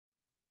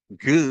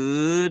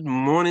Good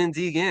morning,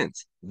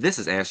 Deegans. This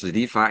is Ashley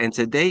DeFi, and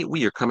today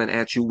we are coming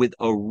at you with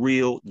a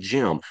real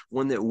gem,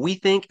 one that we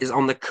think is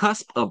on the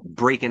cusp of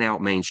breaking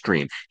out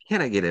mainstream.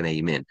 Can I get an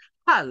amen?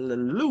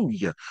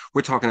 Hallelujah.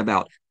 We're talking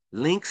about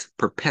Lynx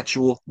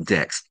Perpetual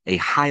DEX, a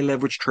high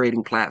leverage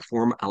trading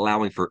platform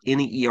allowing for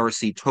any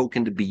ERC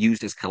token to be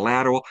used as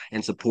collateral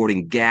and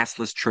supporting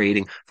gasless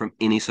trading from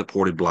any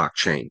supported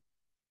blockchain.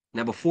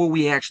 Now, before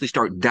we actually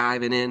start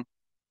diving in,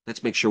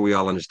 let's make sure we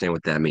all understand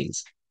what that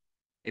means.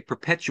 A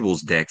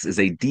perpetuals DEX is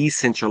a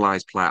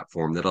decentralized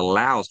platform that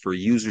allows for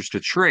users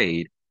to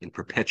trade in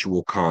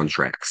perpetual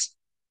contracts.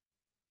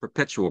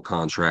 Perpetual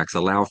contracts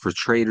allow for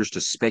traders to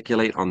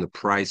speculate on the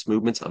price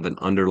movements of an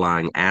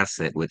underlying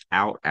asset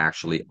without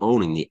actually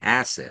owning the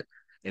asset.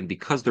 And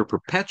because they're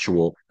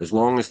perpetual, as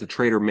long as the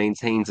trader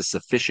maintains a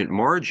sufficient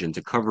margin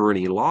to cover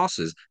any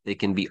losses, they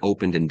can be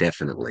opened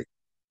indefinitely.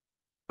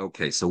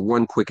 Okay, so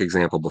one quick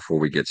example before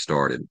we get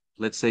started.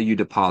 Let's say you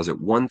deposit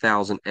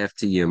 1,000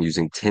 FTM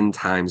using 10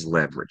 times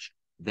leverage.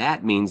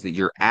 That means that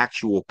your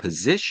actual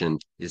position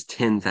is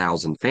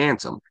 10,000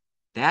 Fantom.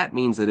 That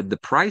means that if the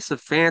price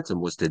of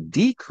Fantom was to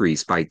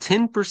decrease by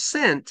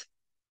 10%,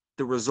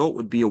 the result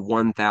would be a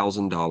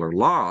 $1,000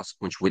 loss,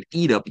 which would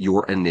eat up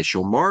your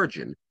initial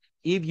margin.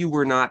 If you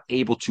were not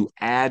able to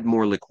add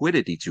more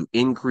liquidity to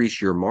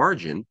increase your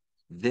margin,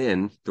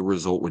 then the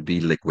result would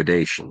be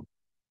liquidation.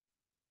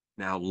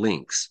 Now,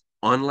 Lynx,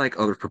 unlike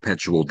other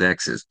perpetual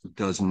dexes,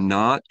 does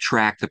not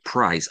track the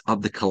price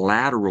of the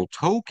collateral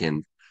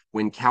token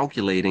when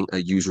calculating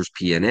a user's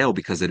P&L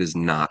because it is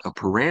not a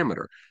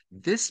parameter.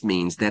 This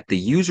means that the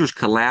user's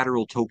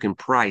collateral token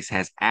price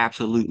has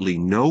absolutely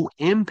no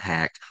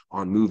impact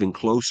on moving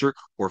closer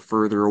or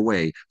further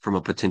away from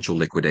a potential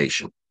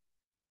liquidation.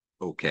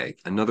 Okay,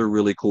 another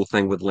really cool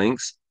thing with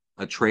Lynx,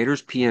 a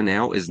trader's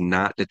P&L is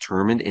not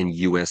determined in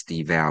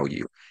USD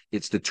value.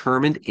 It's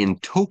determined in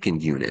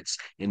token units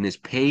and is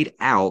paid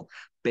out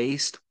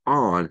based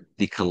on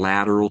the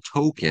collateral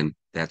token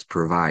that's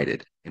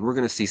provided. And we're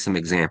going to see some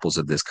examples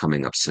of this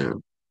coming up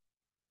soon.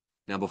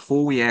 Now,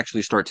 before we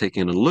actually start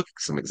taking a look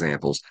at some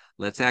examples,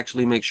 let's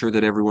actually make sure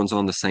that everyone's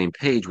on the same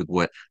page with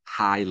what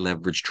high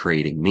leverage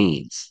trading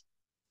means.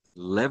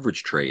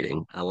 Leverage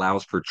trading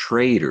allows for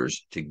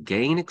traders to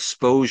gain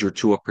exposure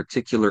to a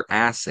particular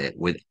asset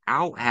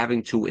without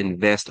having to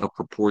invest a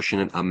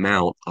proportionate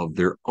amount of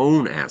their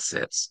own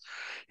assets.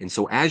 And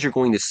so, as you're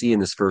going to see in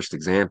this first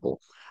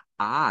example,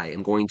 I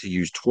am going to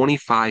use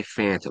 25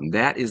 Fantom.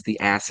 That is the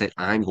asset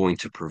I'm going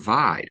to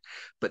provide.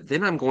 But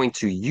then I'm going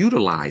to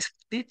utilize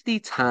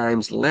 50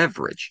 times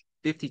leverage.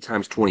 50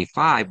 times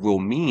 25 will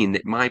mean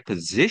that my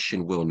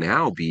position will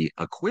now be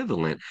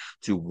equivalent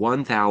to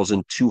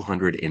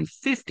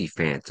 1,250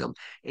 Fantom,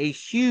 a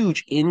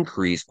huge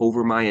increase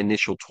over my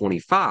initial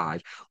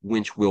 25,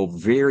 which will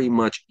very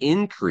much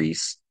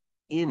increase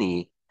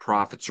any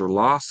profits or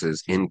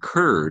losses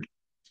incurred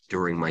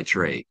during my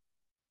trade.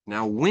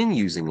 Now, when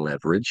using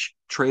leverage,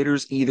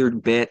 traders either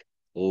bet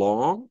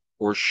long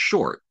or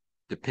short,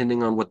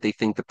 depending on what they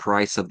think the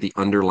price of the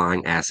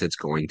underlying asset's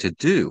going to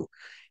do.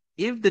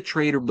 If the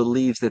trader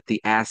believes that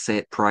the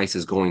asset price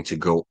is going to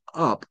go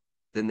up,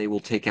 then they will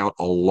take out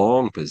a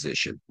long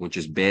position, which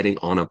is betting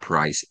on a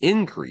price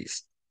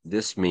increase.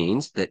 This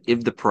means that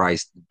if the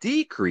price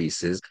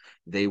decreases,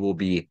 they will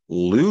be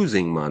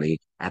losing money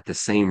at the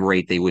same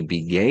rate they would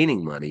be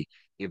gaining money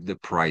if the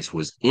price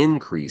was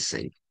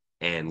increasing.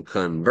 And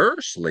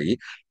conversely,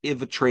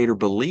 if a trader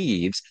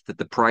believes that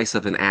the price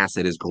of an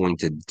asset is going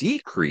to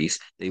decrease,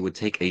 they would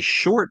take a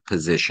short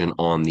position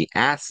on the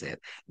asset,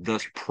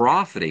 thus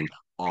profiting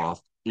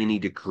off any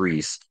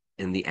decrease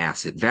in the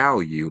asset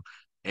value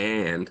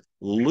and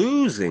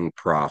losing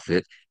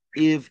profit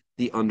if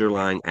the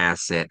underlying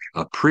asset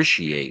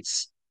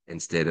appreciates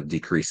instead of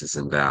decreases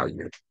in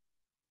value.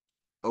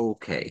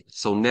 Okay,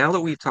 so now that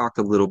we've talked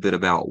a little bit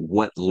about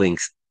what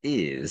Lynx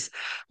is,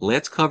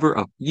 let's cover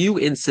a few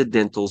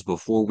incidentals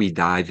before we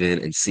dive in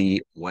and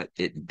see what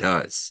it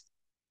does.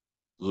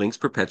 Lynx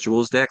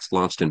Perpetuals DEX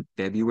launched in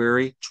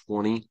February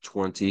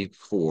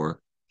 2024,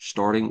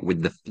 starting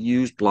with the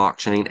Fuse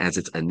blockchain as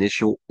its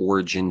initial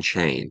origin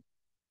chain.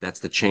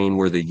 That's the chain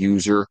where the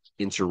user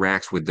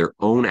interacts with their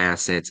own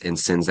assets and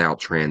sends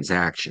out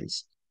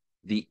transactions.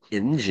 The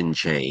engine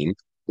chain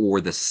or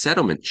the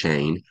settlement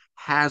chain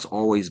has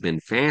always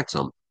been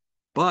Fantom,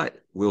 but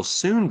will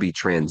soon be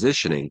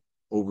transitioning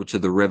over to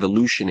the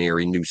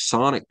revolutionary new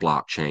Sonic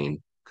blockchain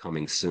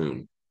coming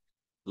soon.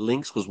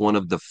 Lynx was one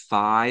of the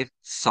 5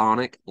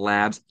 Sonic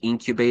Labs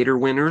incubator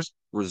winners,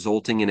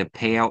 resulting in a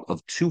payout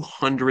of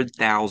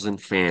 200,000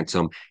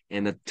 Fantom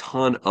and a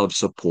ton of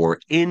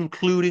support,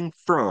 including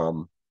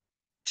from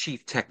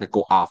Chief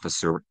Technical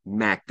Officer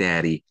Mac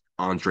Daddy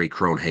Andre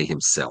Cronje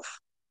himself.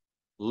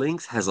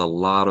 Lynx has a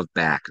lot of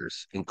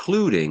backers,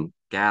 including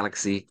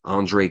Galaxy,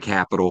 Andre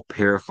Capital,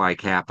 Perify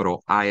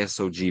Capital,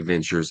 ISOG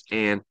Ventures,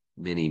 and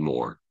many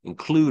more,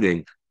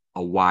 including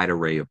a wide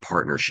array of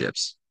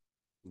partnerships.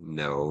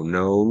 No,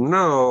 no,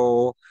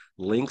 no.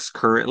 Lynx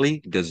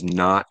currently does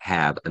not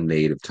have a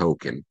native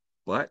token,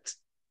 but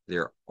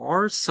there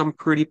are some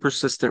pretty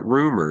persistent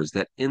rumors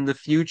that in the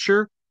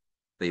future,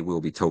 they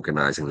will be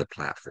tokenizing the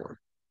platform.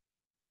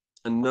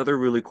 Another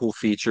really cool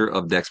feature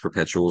of DEX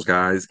Perpetuals,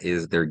 guys,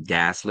 is their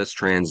gasless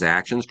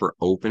transactions for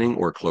opening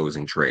or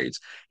closing trades.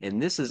 And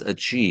this is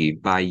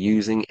achieved by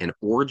using an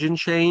origin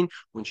chain,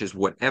 which is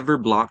whatever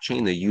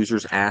blockchain the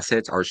user's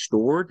assets are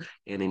stored,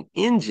 and an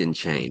engine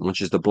chain,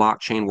 which is the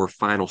blockchain where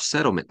final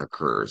settlement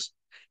occurs.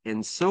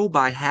 And so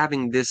by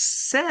having this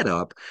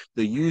setup,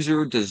 the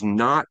user does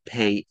not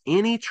pay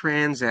any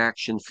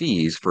transaction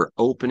fees for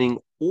opening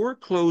or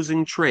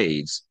closing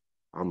trades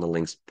on the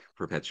Lynx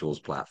Perpetuals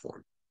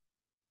platform.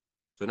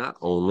 So not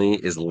only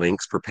is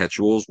Lynx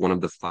Perpetuals one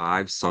of the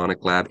 5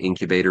 Sonic Lab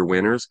incubator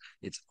winners,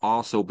 it's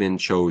also been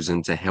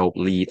chosen to help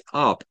lead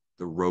up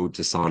the Road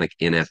to Sonic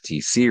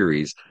NFT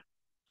series,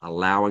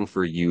 allowing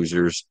for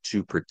users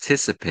to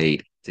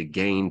participate to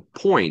gain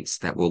points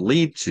that will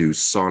lead to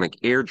Sonic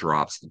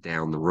airdrops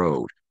down the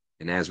road.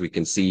 And as we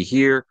can see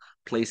here,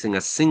 placing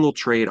a single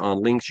trade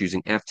on Lynx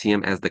using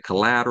FTM as the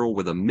collateral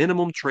with a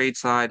minimum trade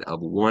size of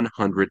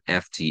 100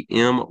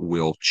 FTM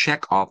will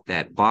check off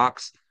that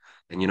box.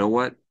 And you know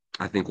what?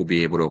 I think we'll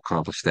be able to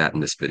accomplish that in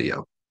this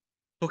video.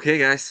 Okay,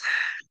 guys,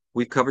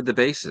 we've covered the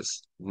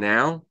bases.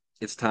 Now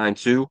it's time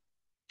to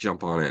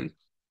jump on in.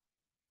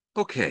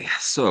 Okay,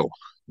 so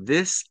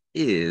this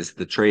is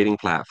the trading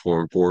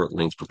platform for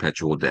Lynx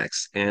Perpetual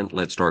DEX, and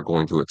let's start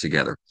going through it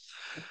together.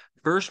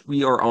 First,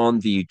 we are on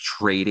the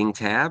trading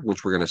tab,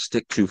 which we're going to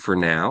stick to for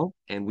now.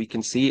 And we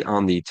can see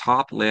on the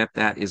top left,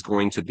 that is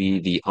going to be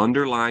the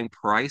underlying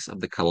price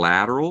of the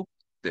collateral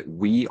that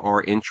we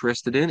are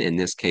interested in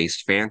this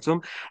case,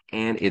 Fantom,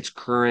 and its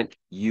current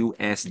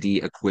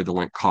USD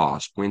equivalent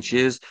cost, which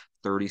is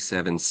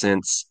 37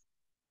 cents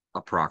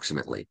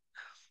approximately.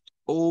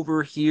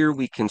 Over here,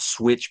 we can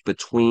switch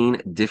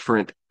between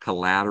different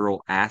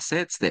collateral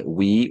assets that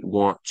we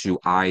want to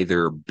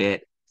either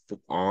bet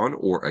on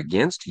or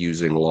against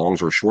using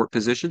longs or short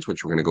positions,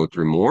 which we're going to go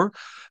through more.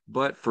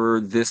 But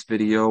for this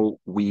video,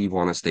 we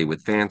want to stay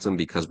with Fantom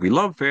because we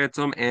love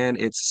Fantom and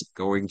it's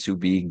going to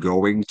be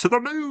going to the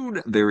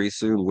moon very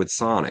soon with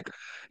Sonic.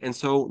 And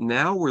so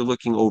now we're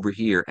looking over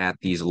here at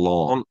these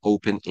long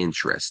open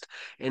interest.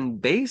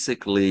 And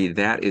basically,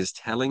 that is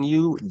telling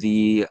you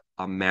the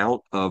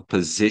amount of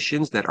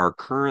positions that are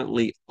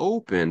currently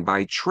open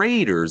by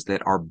traders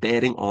that are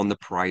betting on the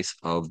price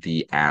of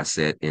the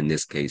asset, in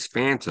this case,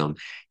 Fantom,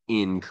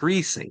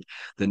 increasing.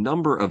 The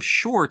number of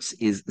shorts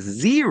is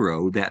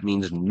 0. That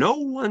means no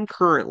one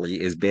currently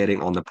is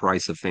betting on the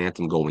price of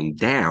Fantom going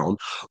down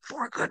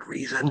for a good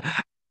reason.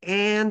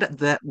 And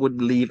that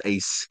would leave a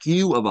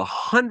skew of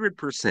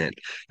 100%.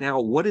 Now,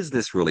 what is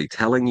this really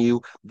telling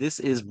you? This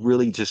is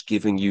really just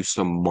giving you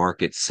some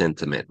market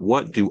sentiment.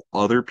 What do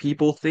other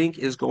people think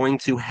is going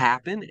to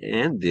happen?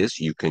 And this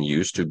you can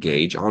use to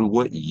gauge on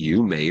what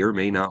you may or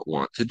may not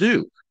want to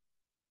do.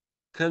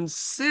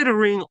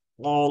 Considering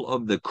all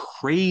of the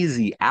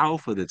crazy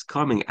alpha that's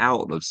coming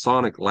out of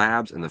Sonic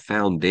Labs and the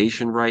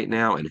foundation right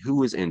now, and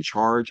who is in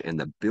charge, and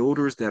the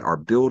builders that are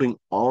building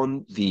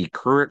on the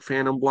current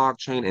Fantom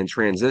blockchain and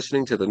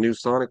transitioning to the new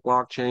Sonic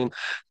blockchain,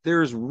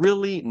 there's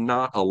really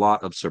not a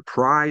lot of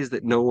surprise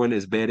that no one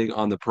is betting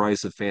on the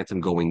price of Fantom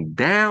going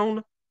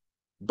down,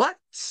 but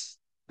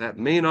that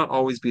may not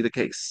always be the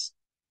case.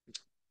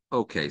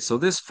 Okay, so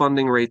this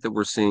funding rate that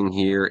we're seeing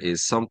here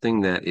is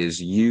something that is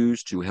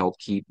used to help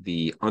keep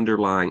the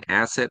underlying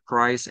asset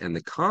price and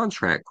the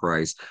contract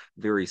price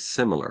very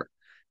similar.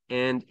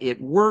 And it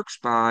works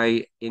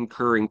by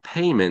incurring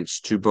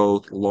payments to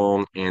both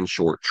long and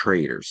short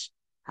traders.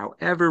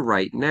 However,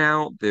 right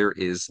now, there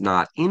is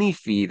not any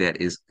fee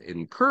that is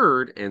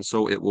incurred, and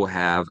so it will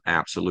have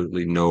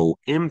absolutely no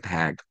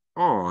impact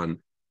on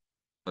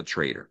a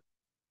trader.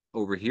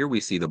 Over here,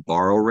 we see the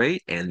borrow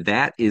rate, and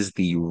that is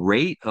the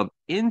rate of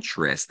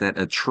interest that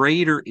a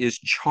trader is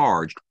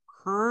charged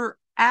per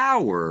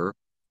hour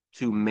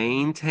to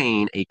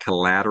maintain a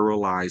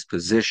collateralized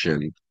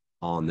position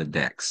on the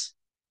DEX.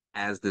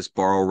 As this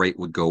borrow rate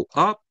would go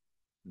up,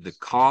 the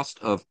cost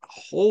of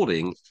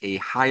holding a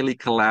highly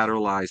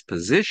collateralized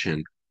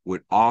position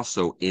would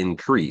also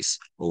increase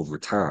over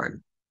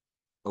time.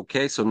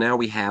 Okay, so now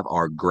we have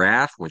our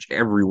graph, which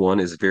everyone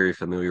is very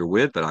familiar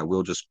with, but I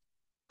will just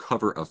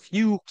cover a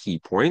few key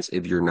points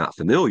if you're not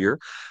familiar.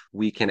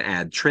 We can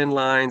add trend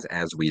lines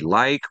as we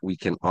like. We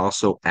can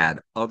also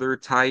add other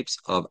types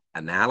of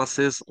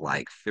analysis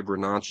like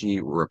Fibonacci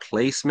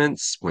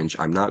replacements, which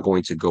I'm not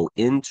going to go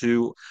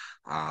into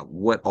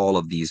what all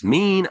of these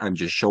mean. I'm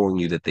just showing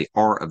you that they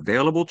are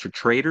available to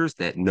traders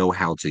that know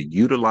how to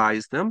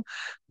utilize them.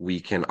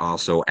 We can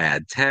also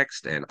add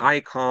text and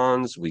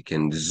icons. We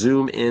can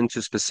zoom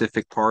into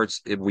specific parts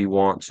if we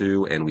want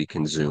to, and we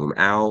can zoom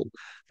out.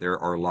 There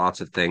are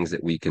lots of things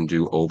that we can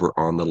do over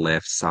on the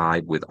left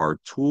side with our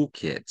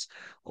toolkits.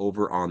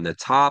 Over on the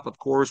top, of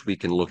course, we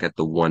can look at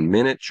the 1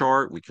 minute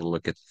chart. We can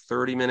look at the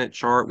 30-minute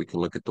chart. We can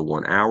look at the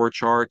 1 hour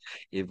chart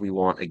if we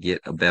want to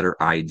get a better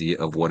idea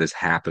of what is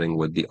happening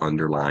with the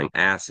underlying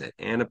asset.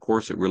 And of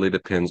course, it really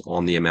depends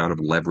on the amount of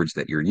leverage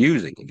that you're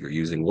using. If you're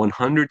using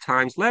 100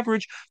 times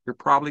leverage, you're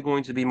probably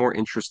going to be more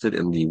interested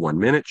in the 1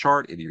 minute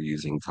chart. If you're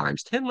using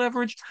times 10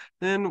 leverage,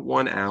 then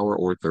 1 hour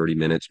or 30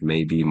 minutes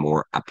may be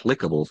more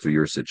applicable for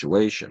your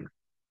situation.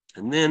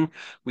 And then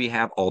we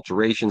have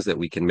alterations that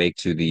we can make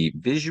to the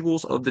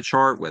visuals of the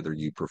chart, whether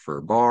you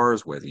prefer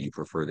bars, whether you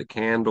prefer the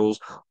candles,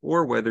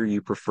 or whether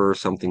you prefer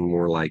something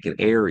more like an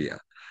area.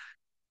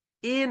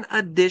 In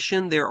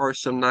addition, there are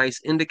some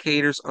nice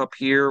indicators up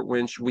here,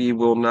 which we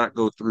will not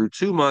go through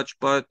too much,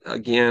 but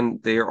again,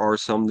 there are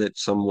some that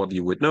some of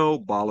you would know,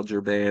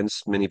 Bollinger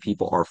Bands, many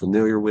people are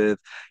familiar with,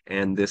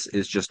 and this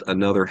is just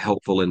another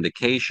helpful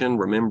indication.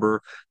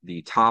 Remember,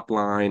 the top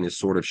line is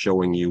sort of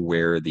showing you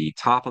where the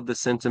top of the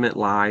sentiment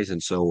lies,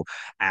 and so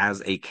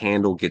as a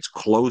candle gets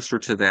closer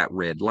to that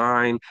red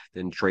line,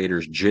 then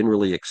traders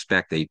generally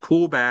expect a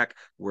pullback,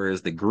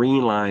 whereas the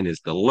green line is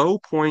the low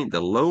point,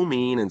 the low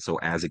mean, and so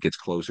as it gets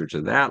closer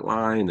to that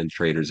line, then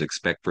traders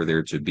expect for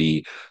there to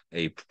be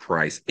a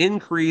price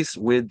increase,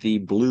 with the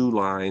blue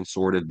line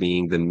sort of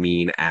being the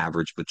mean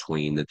average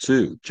between the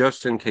two,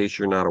 just in case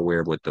you're not aware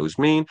of what those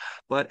mean.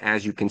 But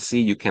as you can see,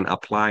 you can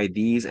apply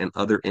these and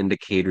other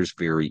indicators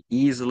very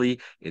easily.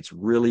 It's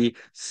really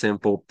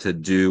simple to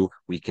do.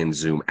 We can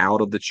zoom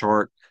out of the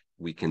chart.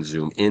 We can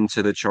zoom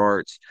into the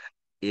charts.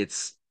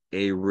 It's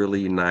a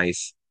really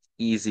nice,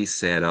 easy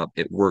setup.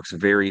 It works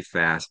very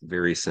fast,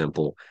 very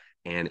simple,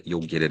 and you'll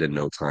get it in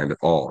no time at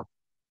all.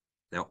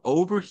 Now,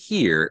 over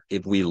here,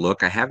 if we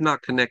look, I have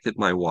not connected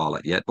my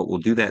wallet yet, but we'll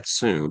do that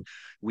soon.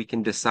 We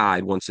can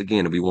decide once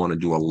again if we want to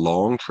do a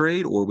long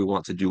trade or we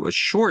want to do a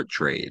short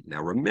trade.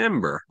 Now,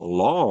 remember,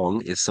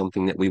 long is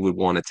something that we would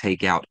want to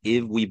take out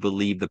if we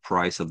believe the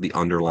price of the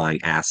underlying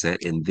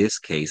asset, in this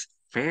case,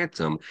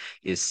 Fantom,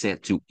 is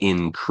set to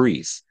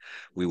increase.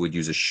 We would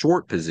use a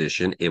short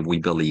position if we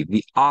believe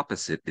the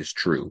opposite is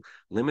true.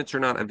 Limits are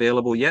not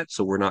available yet,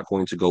 so we're not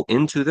going to go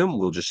into them.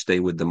 We'll just stay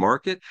with the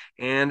market.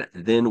 And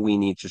then we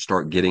need to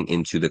start getting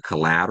into the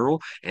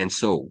collateral. And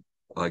so,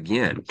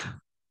 again,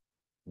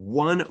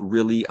 one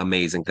really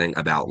amazing thing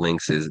about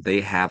Lynx is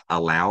they have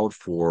allowed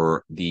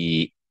for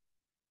the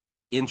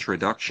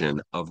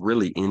introduction of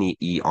really any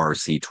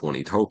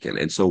ERC20 token.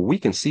 And so we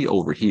can see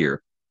over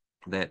here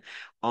that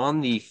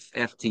on the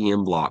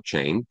FTM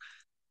blockchain,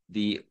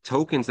 the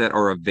tokens that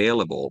are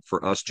available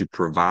for us to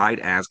provide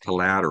as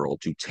collateral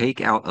to take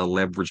out a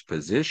leverage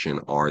position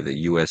are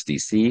the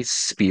USDC,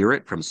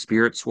 Spirit from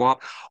Spirit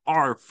Swap,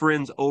 our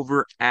friends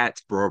over at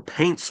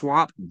Paint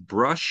Swap,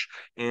 Brush,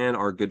 and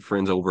our good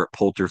friends over at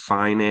Polter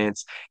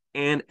Finance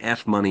and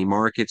F Money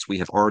Markets. We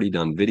have already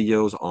done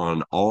videos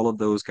on all of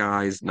those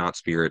guys, not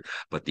Spirit,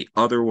 but the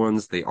other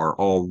ones. They are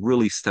all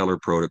really stellar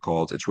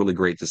protocols. It's really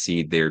great to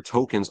see their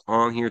tokens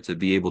on here to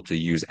be able to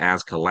use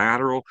as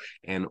collateral.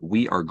 And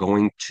we are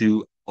going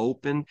to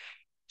open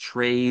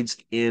trades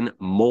in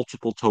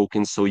multiple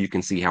tokens so you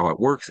can see how it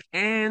works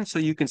and so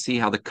you can see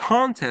how the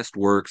contest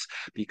works,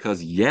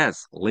 because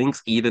yes,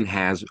 Lynx even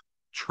has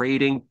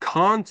trading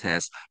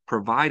contests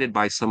provided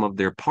by some of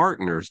their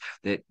partners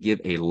that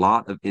give a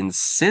lot of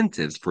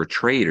incentives for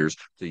traders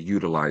to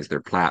utilize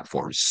their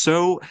platforms.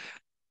 So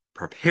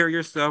prepare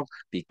yourself,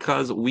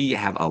 because we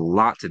have a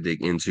lot to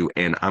dig into.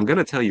 And I'm going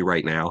to tell you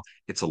right now,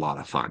 it's a lot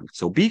of fun.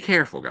 So be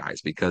careful, guys,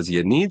 because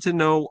you need to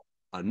know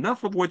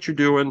enough of what you're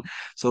doing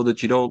so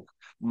that you don't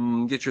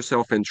get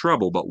yourself in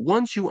trouble. But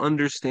once you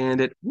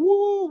understand it,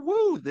 woo,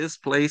 woo, this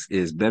place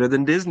is better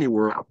than Disney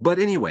World. But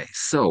anyway,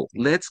 so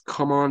let's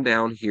come on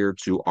down here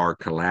to our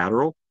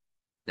collateral.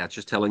 That's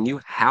just telling you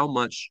how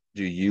much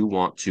do you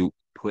want to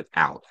put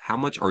out? How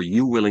much are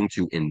you willing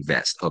to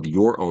invest of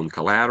your own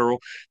collateral?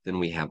 Then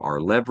we have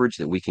our leverage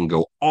that we can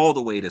go all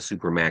the way to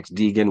Supermax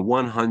Deegan,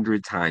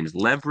 100 times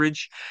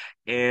leverage.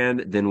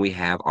 And then we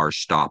have our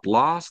stop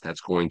loss.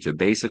 That's going to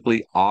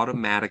basically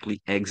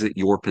automatically exit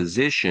your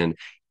position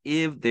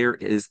if there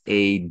is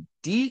a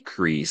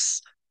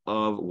decrease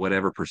of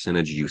whatever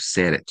percentage you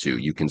set it to.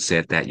 You can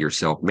set that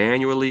yourself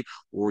manually,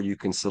 or you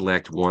can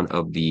select one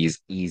of these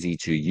easy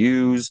to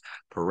use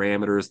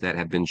parameters that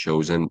have been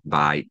chosen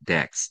by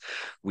DEX.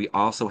 We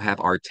also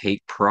have our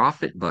take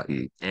profit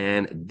button,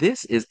 and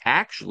this is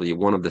actually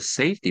one of the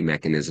safety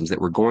mechanisms that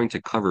we're going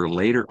to cover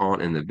later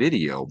on in the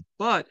video,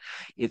 but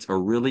it's a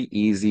really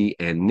easy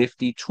and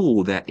nifty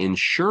tool that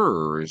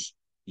ensures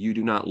you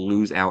do not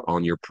lose out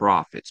on your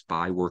profits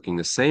by working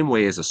the same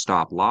way as a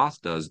stop loss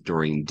does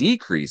during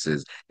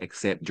decreases,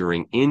 except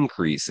during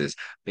increases,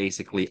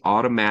 basically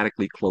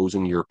automatically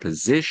closing your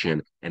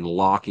position and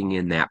locking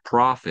in that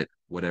profit,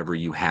 whatever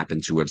you happen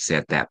to have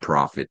set that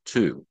profit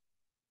to.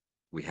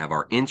 We have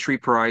our entry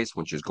price,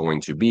 which is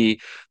going to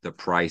be the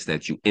price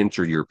that you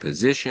enter your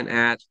position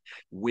at,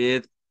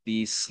 with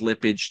the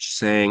slippage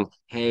saying,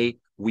 hey,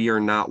 we are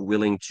not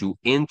willing to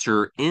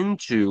enter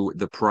into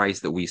the price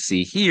that we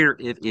see here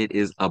if it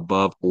is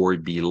above or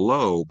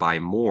below by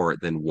more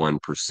than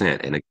 1%.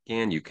 And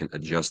again, you can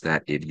adjust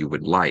that if you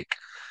would like.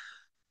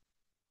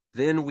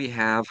 Then we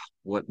have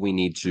what we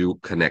need to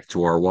connect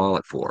to our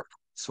wallet for.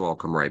 So I'll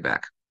come right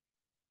back.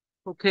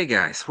 Okay,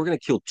 guys, we're going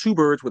to kill two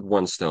birds with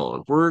one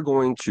stone. We're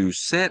going to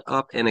set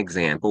up an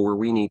example where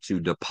we need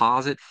to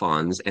deposit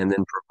funds and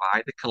then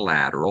provide the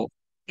collateral.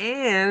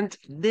 And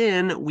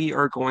then we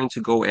are going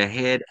to go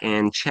ahead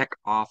and check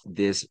off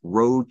this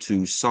Road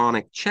to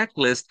Sonic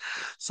checklist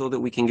so that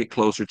we can get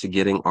closer to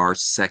getting our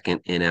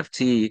second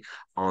NFT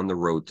on the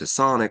road to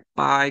Sonic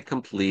by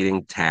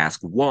completing task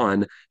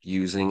one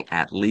using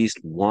at least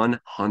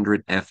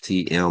 100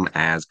 FTM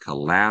as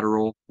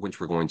collateral,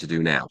 which we're going to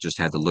do now. Just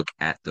had to look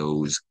at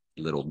those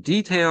little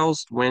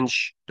details,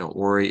 winch, don't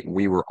worry,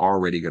 we were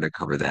already going to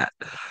cover that.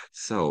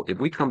 So if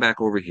we come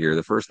back over here,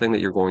 the first thing that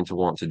you're going to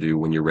want to do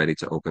when you're ready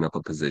to open up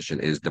a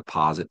position is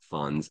deposit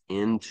funds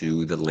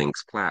into the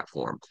Lynx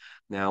platform.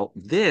 Now,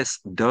 this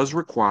does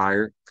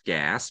require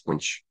gas,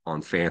 which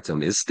on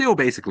Fantom is still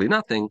basically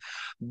nothing,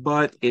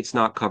 but it's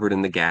not covered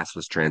in the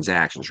gasless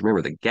transactions.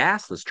 Remember, the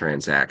gasless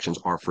transactions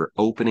are for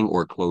opening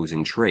or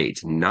closing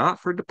trades,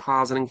 not for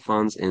depositing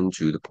funds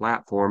into the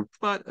platform.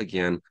 But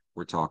again,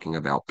 we're talking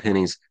about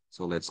pennies,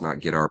 so let's not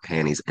get our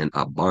panties in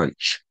a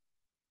bunch.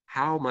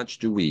 How much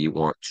do we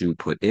want to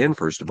put in?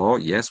 First of all,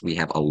 yes, we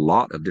have a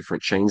lot of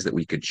different chains that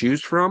we could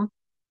choose from,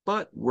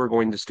 but we're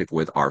going to stick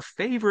with our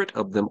favorite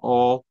of them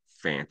all,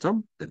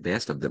 Fantom, the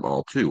best of them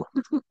all, too.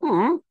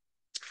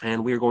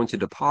 And we're going to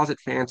deposit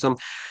Fantom.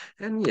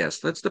 And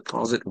yes, let's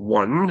deposit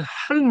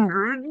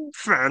 100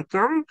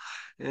 Fantom.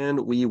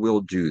 And we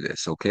will do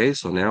this. Okay,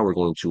 so now we're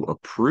going to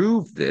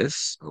approve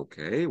this.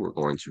 Okay, we're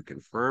going to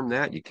confirm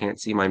that. You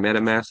can't see my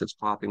MetaMask that's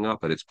popping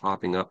up, but it's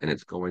popping up and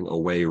it's going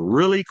away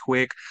really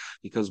quick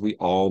because we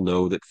all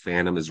know that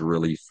Fantom is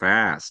really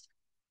fast.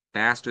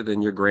 Faster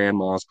than your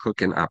grandma's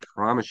cooking, I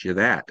promise you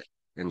that.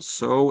 And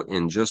so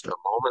in just a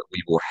moment,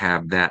 we will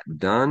have that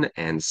done.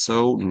 And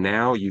so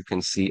now you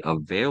can see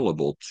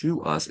available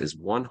to us is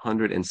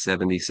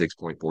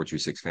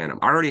 176.426 Fantom.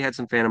 I already had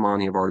some Fantom on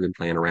here. I've already been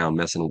playing around,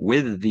 messing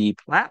with the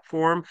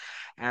platform.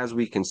 As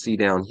we can see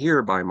down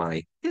here by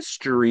my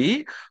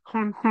history,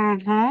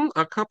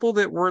 a couple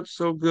that weren't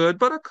so good,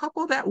 but a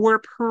couple that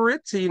were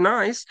pretty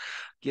nice.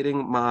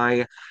 Getting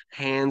my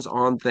hands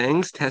on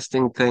things,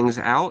 testing things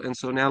out. And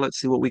so now let's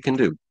see what we can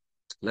do.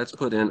 Let's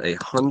put in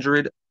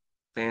 100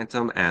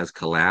 Fantom as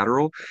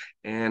collateral,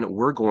 and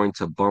we're going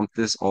to bump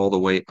this all the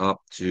way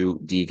up to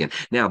Deegan.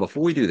 Now,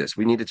 before we do this,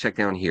 we need to check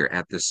down here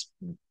at the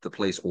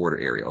place order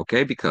area,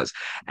 okay? Because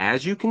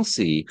as you can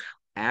see,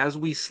 as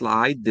we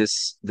slide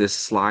this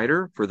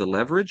slider for the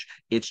leverage,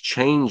 it's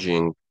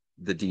changing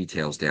the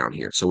details down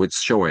here. So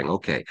it's showing,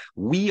 okay,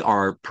 we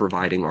are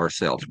providing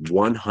ourselves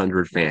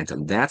 100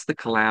 Fantom. That's the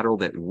collateral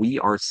that we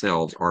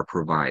ourselves are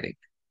providing.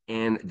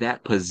 And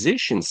that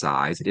position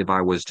size, if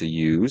I was to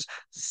use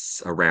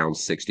around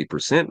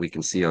 60%, we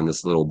can see on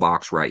this little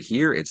box right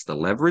here, it's the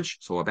leverage.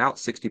 So about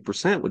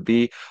 60% would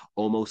be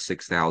almost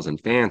 6,000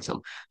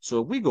 Fantom.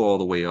 So if we go all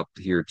the way up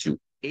here to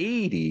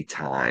 80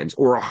 times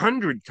or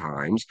 100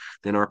 times,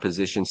 then our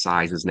position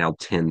size is now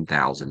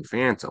 10,000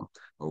 Fantom.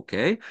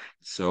 Okay,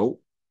 so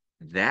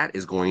that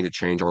is going to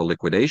change our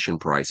liquidation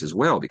price as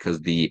well, because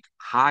the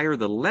higher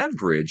the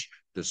leverage,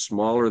 the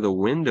smaller the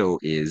window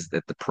is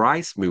that the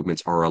price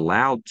movements are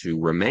allowed to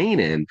remain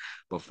in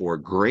before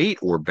great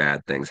or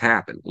bad things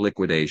happen,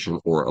 liquidation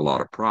or a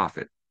lot of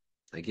profit.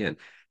 Again,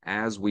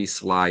 as we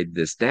slide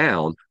this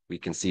down, we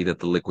can see that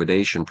the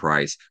liquidation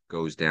price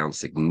goes down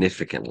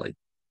significantly.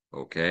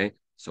 Okay,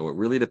 so it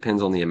really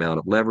depends on the amount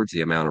of leverage,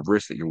 the amount of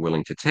risk that you're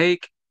willing to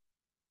take.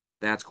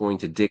 That's going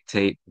to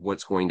dictate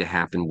what's going to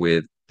happen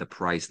with the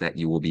price that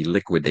you will be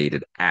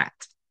liquidated at.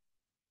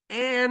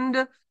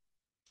 And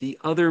the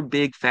other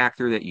big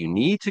factor that you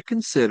need to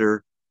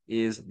consider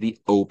is the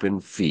open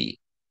fee,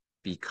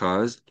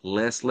 because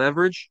less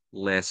leverage,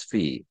 less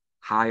fee.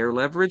 Higher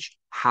leverage,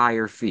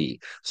 higher fee.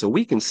 So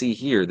we can see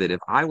here that if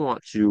I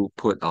want to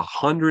put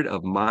 100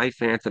 of my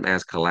Fantom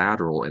as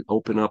collateral and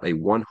open up a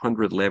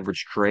 100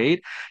 leverage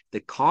trade,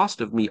 the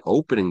cost of me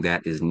opening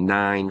that is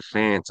 9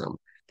 Fantom.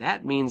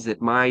 That means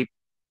that my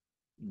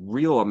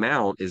real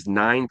amount is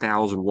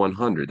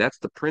 9,100. That's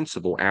the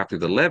principal after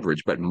the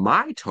leverage, but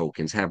my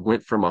tokens have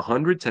went from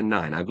 100 to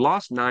 9. I've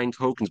lost 9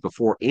 tokens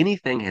before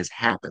anything has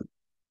happened.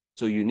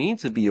 So you need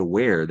to be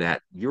aware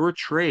that your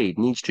trade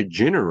needs to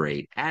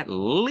generate at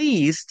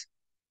least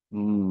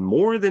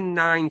more than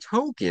 9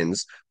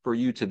 tokens for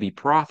you to be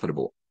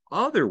profitable.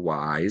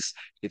 Otherwise,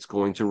 it's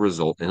going to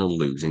result in a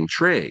losing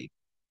trade.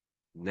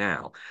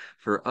 Now,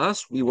 for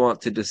us, we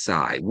want to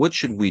decide what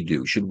should we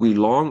do? Should we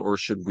long or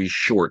should we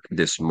short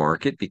this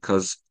market?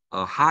 Because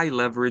a high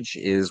leverage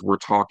is we're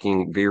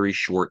talking very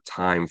short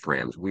time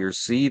frames. We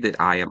see that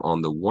I am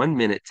on the 1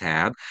 minute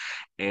tab,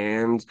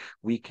 and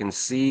we can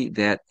see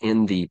that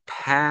in the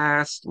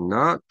past,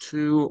 not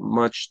too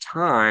much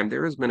time,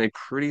 there has been a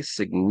pretty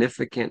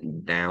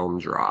significant down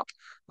drop.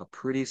 a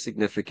pretty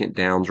significant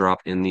down drop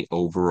in the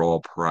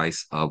overall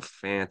price of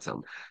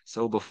Fantom.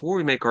 So before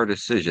we make our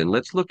decision,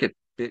 let's look at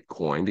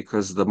Bitcoin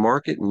because the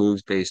market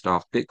moves based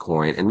off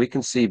Bitcoin, and we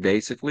can see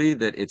basically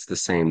that it's the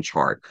same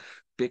chart.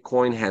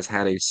 Bitcoin has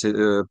had a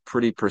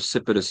pretty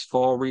precipitous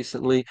fall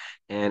recently,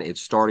 and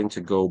it's starting to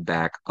go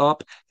back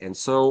up. And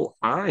so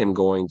I am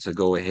going to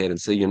go ahead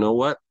and say, you know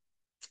what?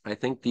 I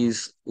think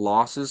these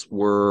losses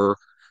were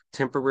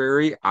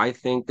temporary. I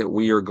think that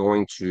we are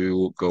going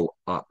to go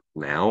up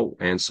now.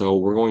 And so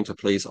we're going to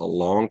place a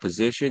long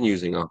position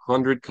using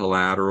 100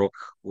 collateral.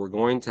 We're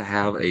going to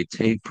have a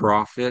take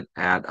profit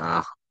at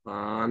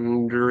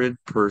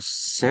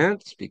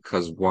 100%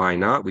 because why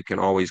not? We can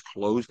always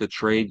close the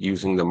trade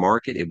using the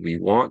market if we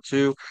want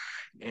to.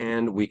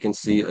 And we can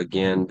see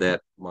again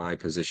that my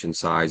position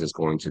size is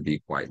going to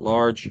be quite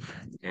large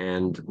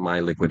and my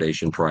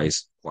liquidation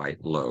price quite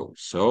low.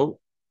 So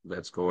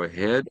let's go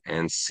ahead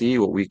and see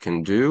what we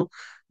can do.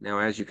 Now,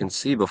 as you can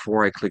see,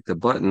 before I click the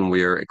button,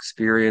 we are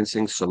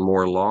experiencing some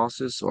more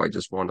losses. So I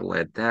just want to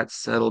let that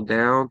settle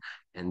down.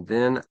 And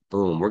then,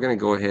 boom, we're going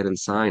to go ahead and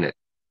sign it.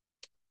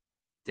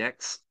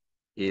 DEX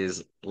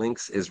is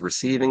Lynx is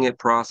receiving it,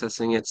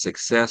 processing it.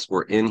 Success.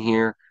 We're in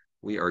here.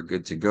 We are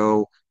good to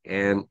go.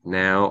 And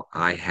now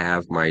I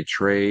have my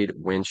trade,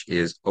 which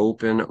is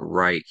open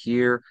right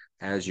here.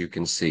 As you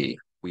can see,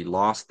 we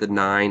lost the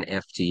 9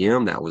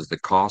 FTM. That was the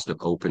cost of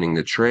opening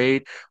the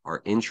trade.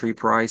 Our entry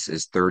price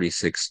is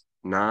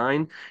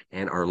 36.9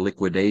 and our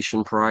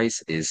liquidation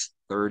price is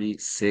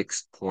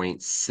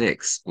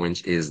 36.6,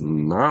 which is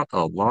not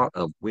a lot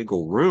of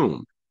wiggle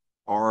room.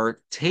 Our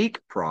take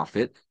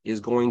profit is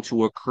going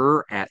to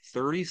occur at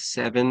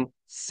 37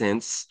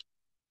 cents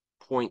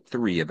point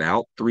three,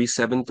 about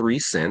 373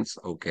 cents.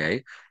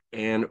 Okay.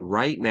 And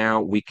right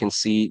now we can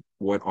see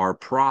what our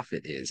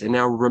profit is. And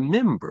now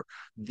remember,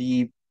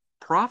 the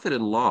profit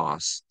and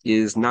loss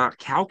is not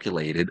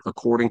calculated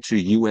according to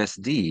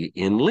USD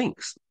in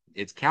Lynx.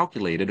 It's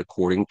calculated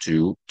according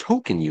to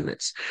token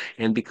units.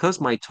 And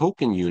because my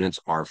token units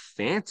are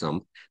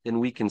Fantom, then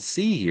we can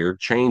see here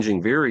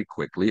changing very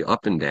quickly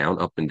up and down,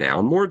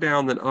 more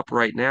down than up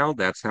right now.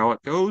 That's how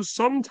it goes.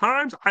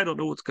 Sometimes I don't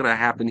know what's going to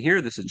happen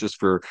here. This is just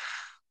for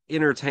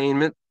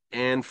entertainment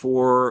and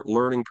for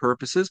learning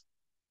purposes.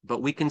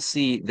 But we can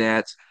see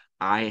that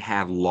I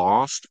have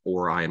lost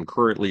or I am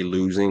currently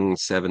losing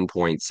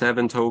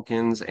 7.7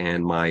 tokens,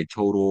 and my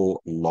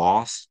total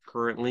loss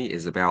currently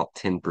is about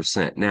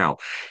 10%. Now,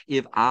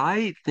 if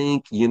I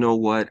think, you know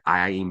what,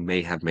 I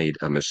may have made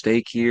a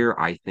mistake here,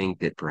 I think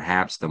that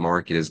perhaps the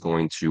market is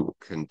going to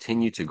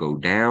continue to go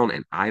down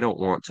and I don't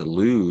want to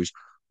lose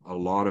a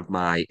lot of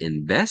my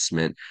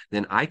investment,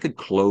 then I could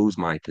close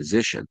my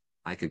position.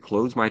 I could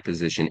close my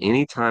position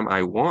anytime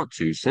I want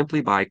to simply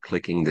by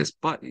clicking this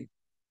button.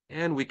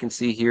 And we can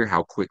see here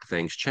how quick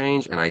things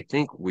change. And I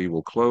think we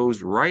will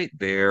close right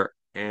there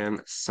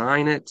and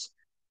sign it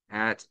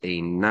at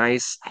a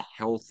nice,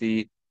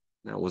 healthy,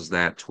 that was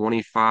that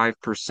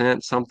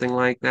 25%, something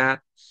like that.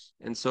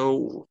 And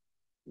so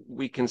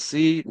we can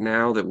see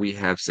now that we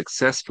have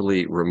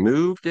successfully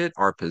removed it.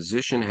 Our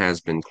position has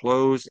been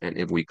closed. And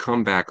if we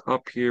come back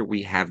up here,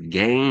 we have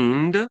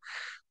gained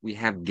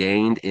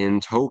in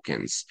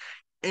tokens.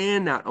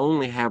 And not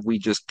only have we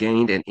just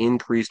gained and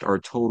increased our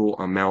total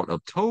amount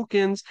of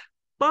tokens,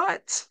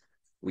 but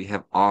we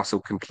have also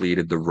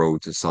completed the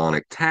Road to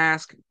Sonic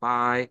task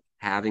by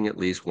having at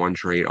least one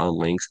trade on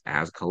Lynx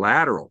as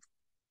collateral.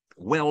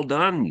 Well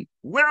done.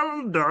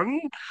 Well done.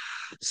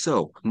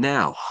 So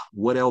now,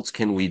 what else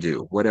can we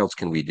do? What else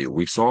can we do?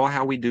 We saw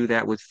how we do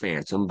that with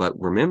Fantom, but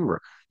remember,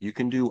 you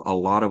can do a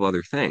lot of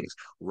other things.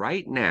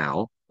 Right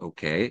now,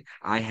 okay,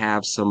 I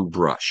have some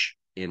brush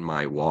in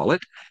my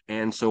wallet,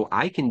 and so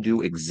I can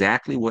do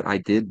exactly what I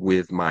did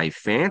with my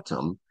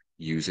Fantom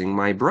using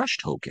my brush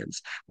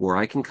tokens, where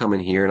I can come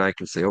in here and I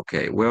can say,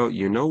 okay, well,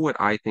 you know what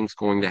I think is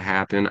going to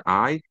happen?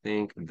 I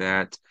think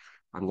that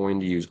I'm going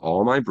to use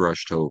all my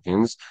brush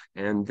tokens.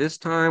 And this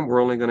time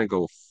we're only going to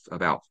go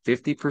about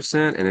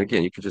 50%. And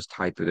again, you can just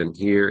type it in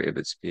here if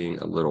it's being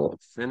a little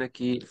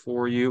finicky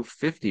for you.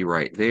 50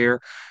 right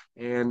there.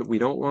 And we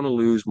don't want to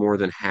lose more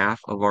than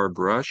half of our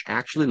brush.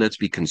 Actually, let's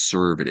be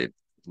conservative.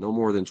 No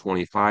more than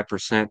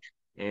 25%.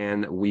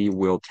 And we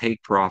will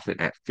take profit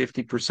at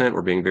 50%.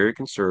 We're being very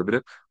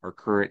conservative. Our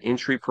current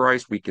entry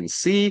price, we can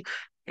see,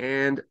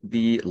 and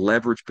the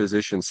leverage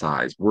position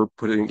size. We're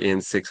putting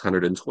in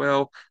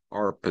 612.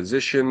 Our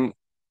position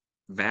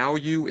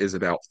value is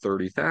about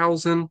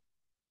 30,000.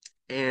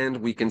 And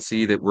we can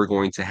see that we're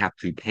going to have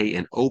to pay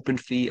an open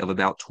fee of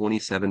about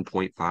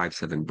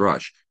 27.57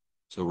 brush.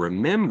 So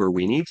remember,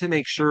 we need to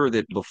make sure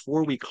that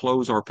before we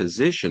close our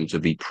position to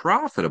be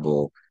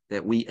profitable,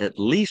 that we at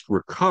least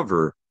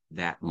recover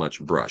that much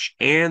brush.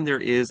 And there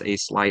is a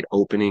slight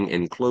opening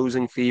and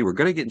closing fee. We're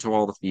going to get into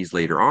all the fees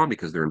later on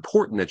because they're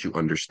important that you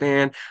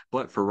understand.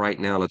 But for right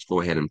now, let's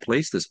go ahead and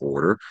place this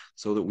order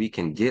so that we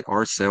can get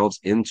ourselves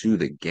into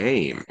the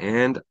game.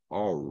 And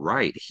All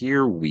right,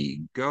 here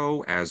we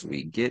go as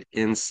we get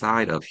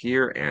inside of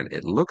here, and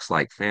it looks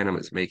like Phantom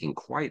is making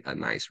quite a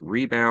nice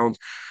rebound.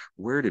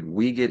 Where did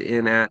we get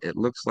in at? It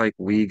looks like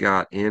we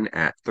got in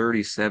at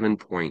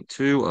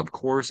 37.2, of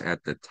course,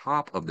 at the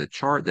top of the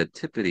chart, the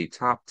tippity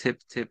top, tip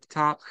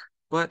top,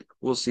 but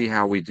we'll see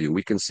how we do.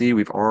 We can see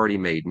we've already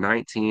made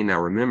 19.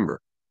 Now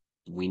remember,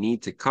 we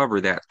need to cover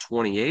that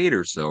 28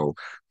 or so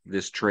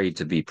this trade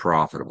to be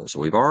profitable. So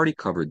we've already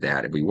covered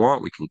that. If we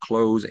want, we can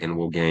close and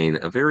we'll gain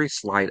a very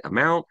slight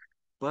amount.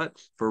 But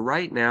for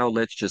right now,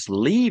 let's just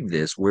leave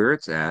this where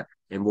it's at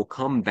and we'll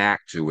come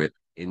back to it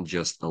in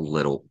just a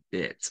little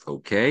bit,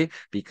 okay?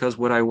 Because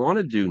what I want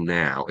to do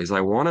now is I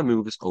want to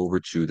move us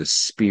over to the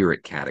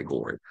spirit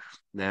category.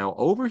 Now,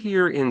 over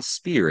here in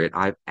spirit,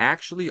 I've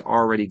actually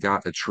already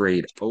got the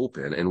trade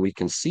open, and we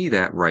can see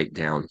that right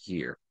down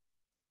here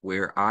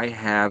where I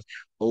have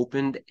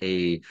opened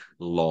a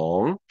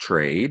long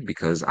trade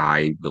because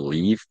I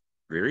believe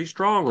very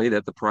strongly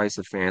that the price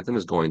of Fantom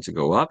is going to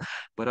go up,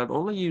 but I've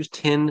only used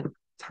 10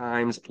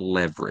 times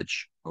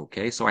leverage.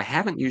 Okay, so I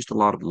haven't used a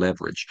lot of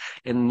leverage.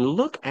 And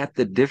look at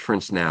the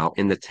difference now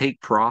in the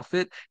take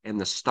profit and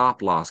the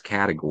stop loss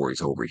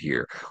categories over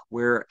here,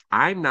 where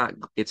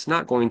it's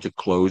not going to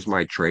close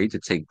my trade to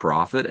take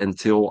profit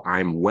until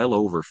I'm well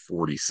over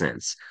 40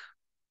 cents.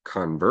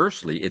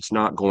 Conversely, it's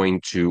not going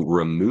to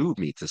remove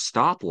me to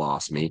stop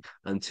loss me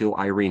until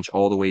I range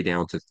all the way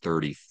down to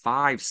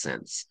 35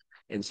 cents.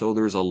 And so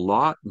there's a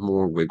lot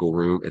more wiggle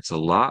room. It's a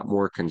lot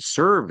more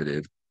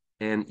conservative,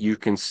 and you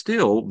can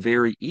still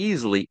very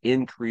easily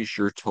increase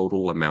your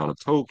total amount of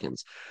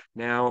tokens.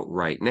 Now,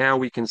 right now,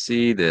 we can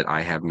see that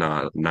I have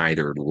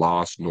neither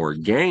lost nor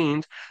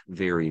gained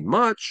very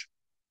much,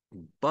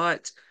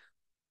 but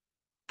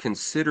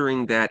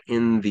considering that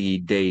in the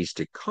days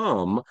to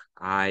come,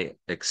 I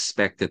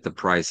expect that the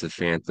price of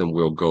Fantom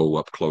will go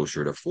up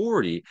closer to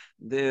 40,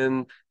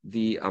 then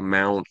the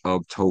amount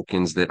of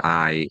tokens that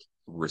I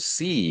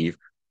receive,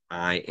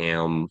 I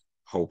am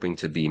hoping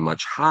to be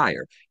much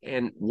higher.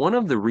 And one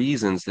of the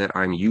reasons that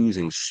I'm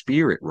using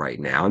Spirit right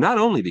now, not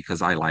only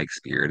because I like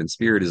Spirit, and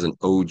Spirit is an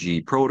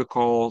OG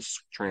protocol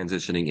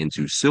transitioning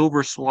into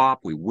Silver Swap.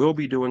 We will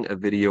be doing a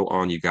video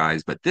on you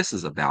guys, but this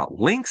is about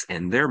Lynx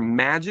and their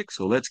magic.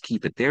 So let's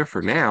keep it there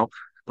for now.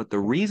 But the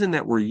reason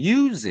that we're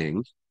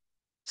using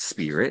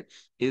Spirit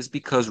is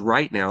because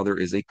right now there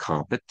is a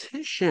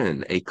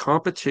competition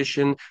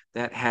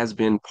that has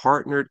been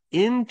partnered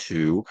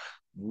into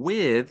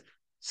with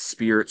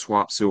Spirit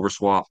Swap, Silver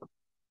Swap,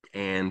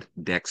 and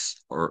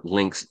DEX or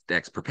Lynx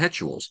DEX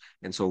perpetuals.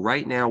 And so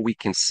right now we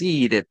can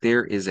see that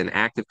there is an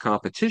active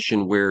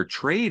competition where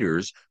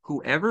traders,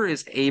 whoever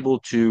is able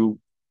to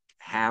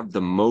have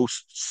the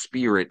most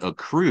spirit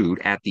accrued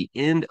at the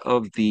end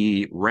of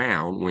the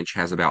round, which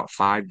has about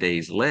 5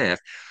 days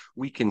left,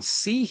 we can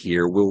see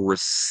here will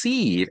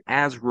receive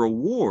as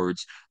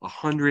rewards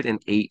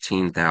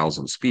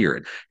 118,000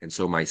 spirit. And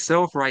so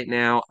myself right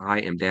now, I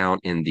am down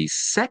in the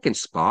second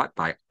spot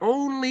by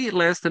only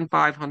less than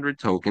 500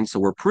 tokens. So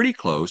we're pretty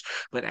close.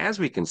 But as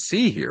we can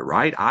see here,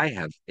 right, I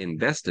have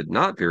invested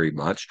not very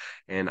much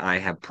and I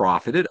have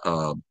profited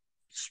a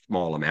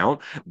small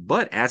amount.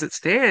 But as it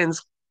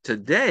stands,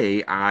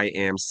 today, I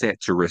am set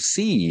to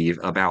receive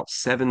about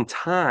 7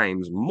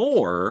 times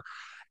more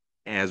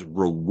as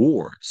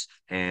rewards.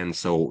 And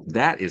so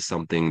that is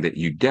something that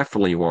you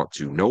definitely want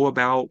to know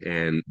about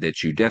and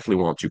that you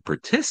definitely want to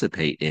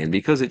participate in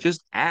because it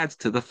just adds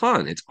to the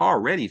fun. It's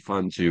already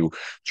fun to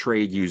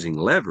trade using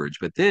leverage,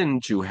 but then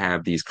to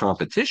have these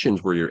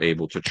competitions where you're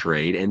able to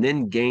trade and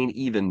then gain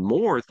even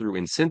more through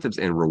incentives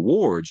and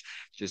rewards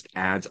just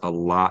adds a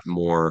lot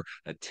more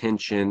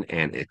attention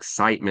and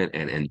excitement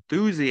and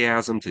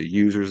enthusiasm to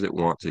users that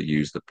want to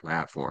use the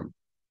platform.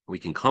 We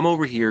can come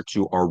over here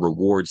to our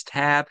rewards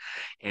tab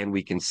and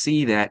we can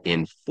see that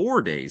in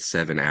 4 days,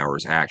 7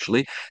 hours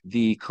actually,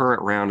 the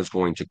current round is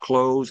going to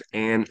close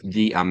and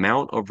the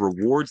amount of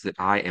rewards that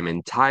I am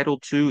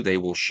entitled to, they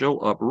will show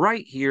up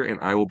right here and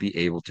I will be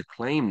able to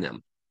claim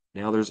them.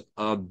 Now there's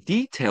a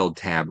detailed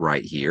tab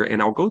right here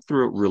and I'll go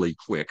through it really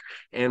quick.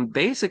 And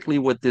basically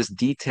what this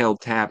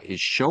detailed tab is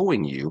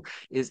showing you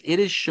is it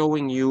is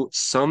showing you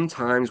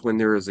sometimes when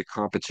there is a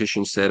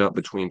competition set up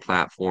between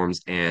platforms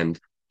and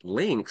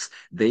Lynx,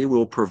 they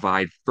will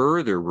provide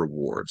further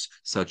rewards,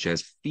 such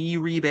as fee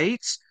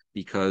rebates,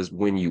 because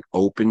when you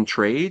open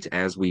trades,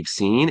 as we've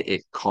seen,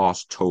 it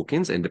costs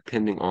tokens, and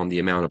depending on the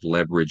amount of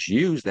leverage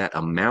used, that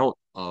amount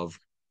of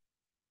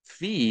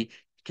fee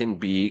can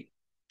be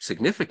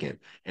significant.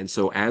 And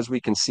so, as we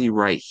can see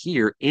right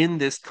here in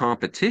this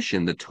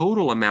competition, the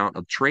total amount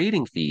of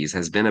trading fees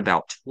has been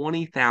about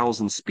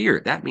 20,000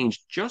 spirit. That means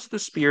just the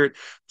spirit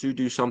to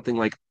do something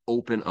like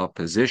open a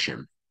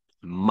position.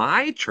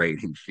 My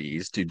trading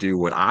fees to do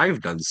what I've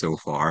done so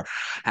far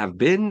have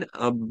been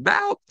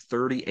about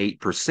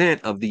 38%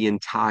 of the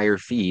entire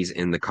fees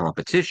in the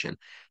competition.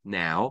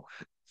 Now,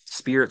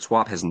 Spirit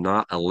Swap has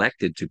not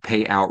elected to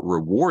pay out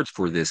rewards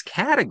for this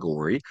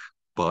category,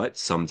 but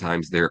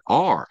sometimes there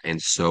are. And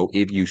so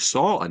if you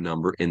saw a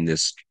number in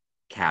this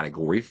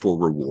category for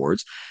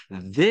rewards.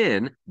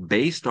 Then,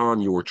 based on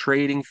your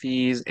trading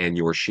fees and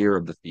your share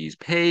of the fees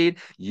paid,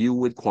 you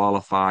would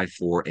qualify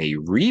for a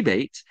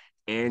rebate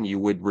and you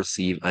would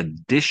receive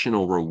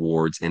additional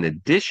rewards in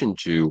addition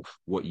to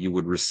what you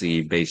would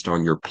receive based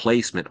on your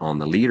placement on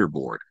the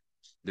leaderboard.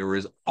 There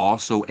is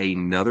also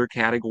another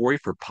category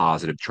for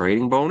positive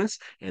trading bonus,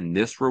 and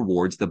this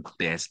rewards the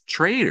best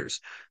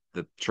traders.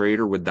 The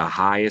trader with the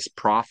highest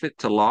profit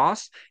to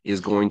loss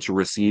is going to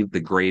receive the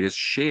greatest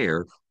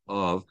share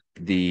of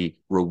the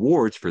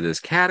rewards for this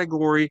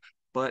category.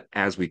 But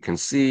as we can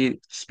see,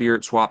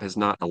 Spirit Swap has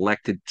not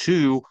elected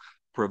to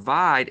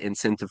provide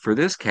incentive for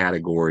this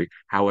category.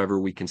 However,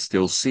 we can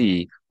still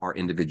see our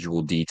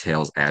individual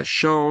details as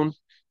shown.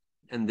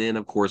 And then,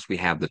 of course, we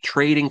have the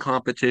trading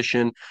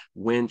competition,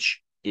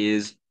 which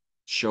is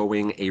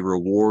showing a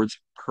rewards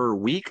per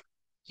week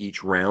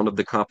each round of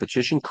the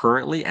competition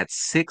currently at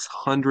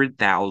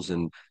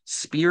 600,000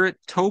 spirit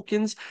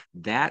tokens.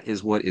 That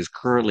is what is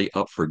currently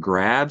up for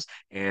grabs.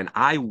 And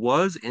I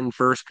was in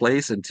first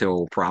place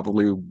until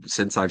probably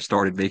since I've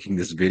started making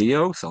this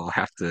video. So I'll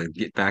have to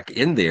get back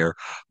in there.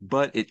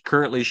 But it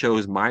currently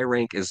shows my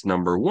rank is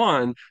number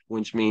one,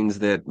 which means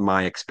that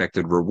my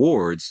expected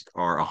rewards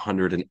are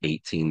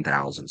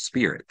 118,000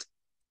 spirit.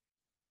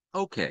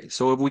 Okay,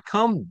 so if we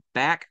come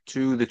back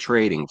to the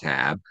trading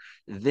tab,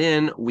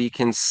 then we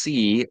can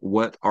see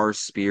what our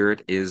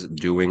spirit is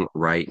doing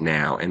right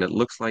now. And it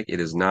looks like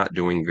it is not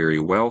doing very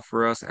well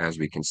for us. As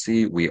we can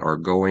see, we are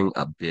going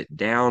a bit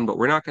down, but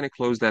we're not going to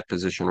close that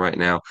position right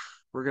now.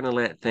 We're going to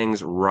let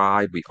things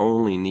ride. We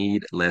only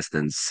need less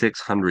than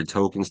 600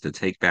 tokens to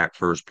take back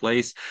first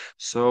place.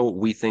 So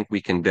we think we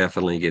can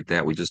definitely get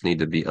that. We just need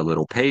to be a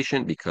little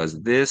patient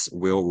because this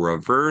will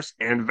reverse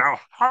and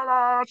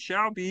Valhalla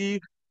shall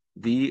be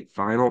the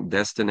final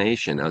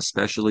destination,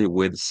 especially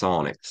with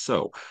Sonic.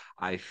 So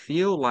I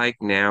feel like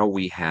now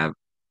we have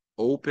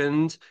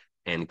opened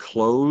and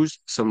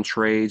closed some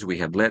trades. We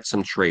have let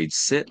some trades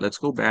sit. Let's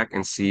go back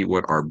and see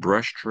what our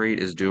brush trade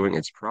is doing.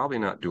 It's probably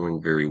not doing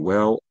very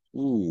well.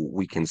 Ooh,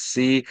 we can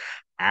see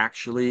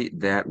actually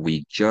that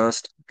we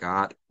just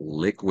got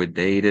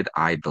liquidated,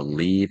 I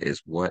believe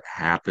is what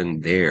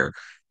happened there.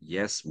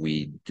 Yes,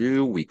 we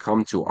do. We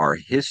come to our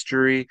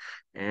history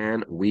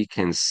and we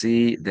can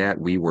see that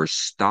we were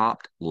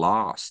stopped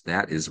loss.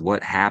 That is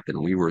what happened.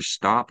 We were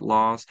stopped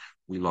loss.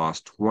 We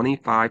lost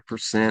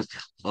 25%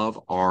 of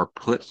our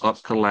put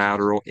up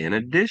collateral in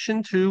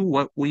addition to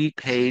what we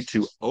paid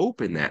to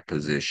open that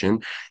position.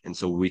 And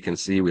so we can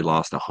see we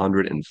lost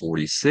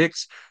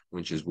 146,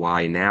 which is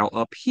why now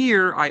up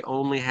here I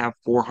only have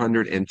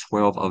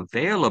 412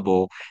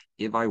 available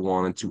if I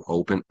wanted to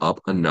open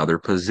up another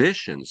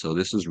position. So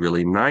this is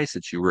really nice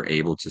that you were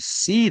able to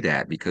see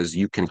that because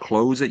you can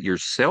close it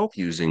yourself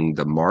using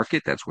the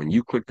market. That's when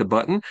you click the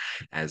button,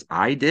 as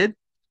I did,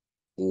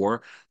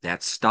 or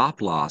that stop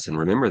loss. And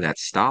remember, that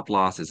stop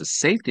loss is a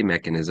safety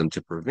mechanism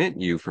to prevent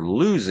you from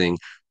losing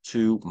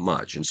too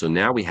much. And so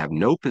now we have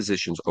no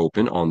positions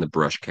open on the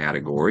brush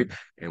category,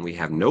 and we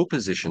have no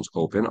positions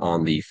open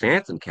on the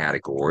Fantom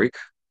category,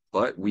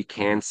 but we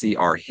can see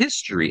our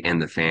history in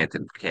the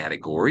Fantom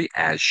category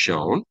as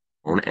shown.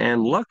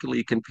 And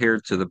luckily,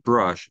 compared to the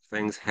brush,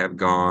 things have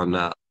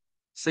gone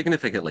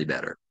significantly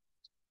better.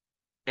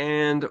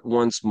 And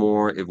once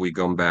more, if we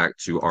come back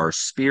to our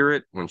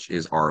spirit, which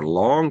is our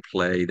long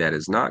play, that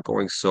is not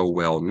going so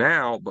well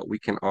now, but we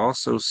can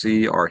also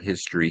see our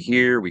history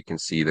here. We can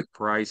see the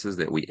prices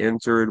that we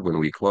entered when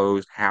we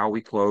closed, how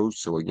we closed.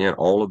 So again,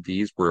 all of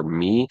these were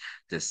me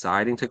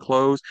deciding to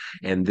close.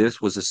 And this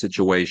was a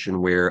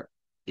situation where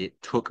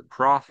it took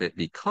profit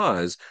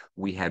because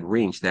we had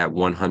reached that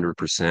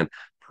 100%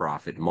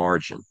 profit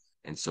margin.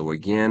 And so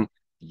again,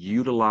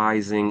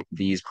 utilizing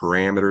these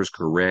parameters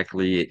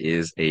correctly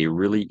is a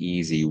really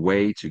easy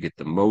way to get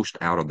the most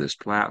out of this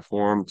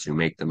platform, to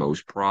make the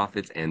most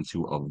profits, and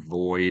to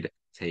avoid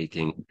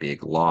taking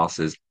big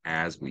losses,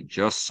 as we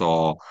just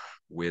saw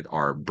with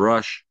our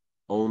brush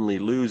only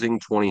losing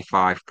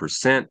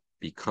 25%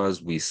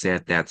 because we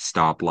set that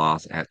stop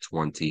loss at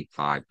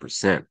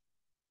 25%.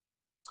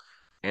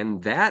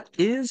 And that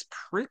is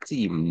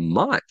pretty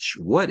much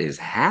what is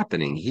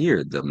happening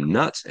here, the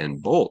nuts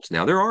and bolts.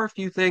 Now, there are a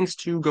few things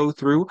to go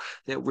through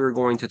that we're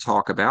going to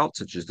talk about,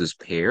 such as this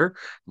pair,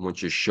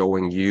 which is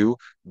showing you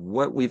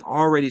what we've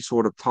already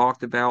sort of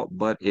talked about,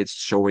 but it's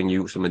showing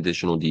you some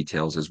additional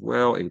details as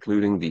well,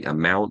 including the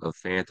amount of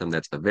Fantom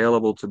that's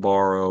available to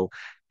borrow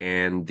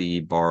and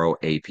the borrow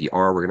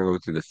APR. We're going to go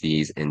through the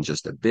fees in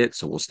just a bit,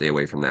 so we'll stay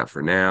away from that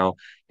for now.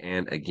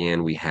 And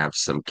again, we have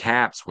some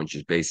caps, which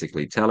is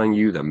basically telling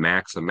you the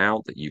max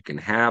amount that you can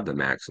have, the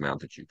max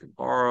amount that you can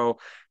borrow,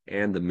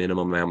 and the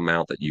minimum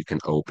amount that you can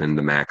open,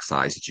 the max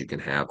size that you can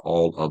have,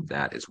 all of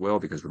that as well.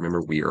 Because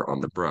remember, we are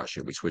on the brush.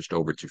 If we switched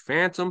over to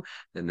Fantom,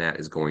 then that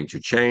is going to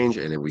change.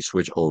 And if we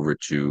switch over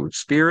to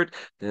Spirit,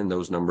 then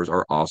those numbers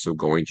are also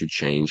going to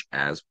change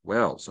as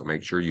well. So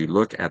make sure you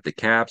look at the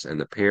caps and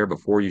the pair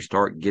before you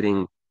start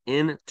getting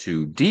in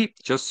too deep,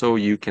 just so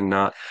you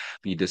cannot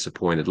be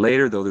disappointed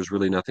later, though there's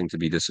really nothing to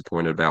be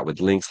disappointed about with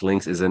Lynx.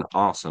 Lynx is an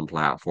awesome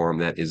platform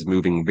that is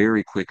moving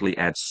very quickly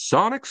at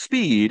sonic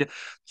speed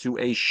to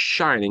a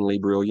shiningly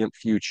brilliant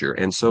future.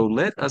 And so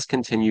let us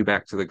continue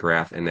back to the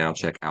graph and now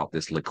check out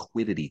this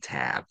liquidity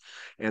tab.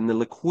 And the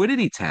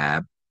liquidity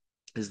tab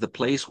is the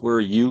place where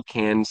you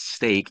can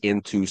stake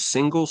into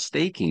single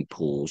staking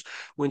pools,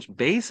 which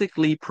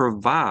basically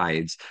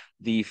provides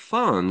the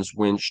funds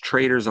which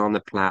traders on the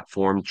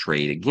platform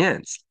trade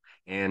against.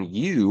 And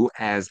you,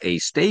 as a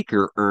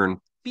staker, earn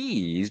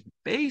fees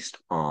based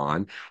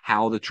on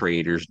how the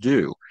traders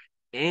do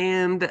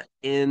and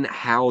in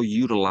how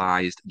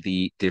utilized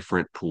the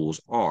different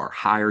pools are.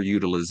 Higher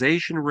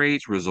utilization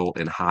rates result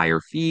in higher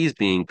fees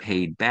being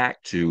paid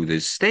back to the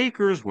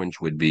stakers,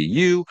 which would be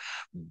you,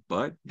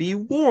 but be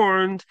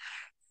warned,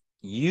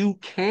 you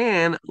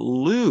can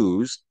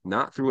lose,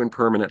 not through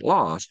impermanent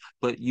loss,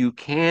 but you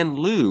can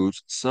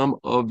lose some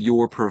of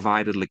your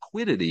provided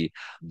liquidity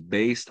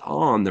based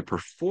on the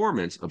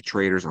performance of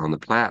traders on the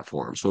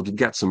platform. So if you've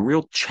got some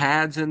real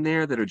chads in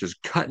there that are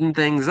just cutting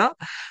things up,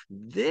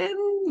 then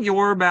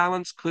your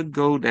balance could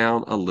go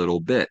down a little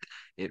bit.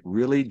 It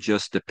really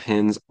just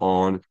depends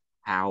on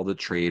how the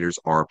traders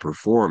are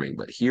performing.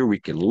 But here we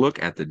can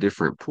look at the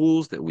different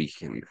pools that we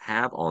can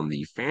have on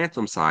the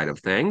Fantom side of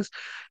things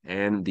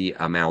and the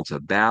amount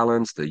of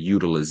balance, the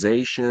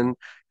utilization,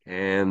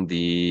 and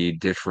the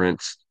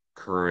different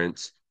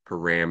current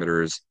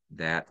parameters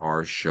that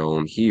are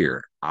shown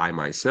here. I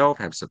myself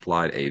have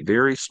supplied a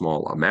very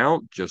small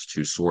amount just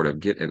to sort of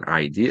get an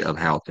idea of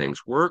how things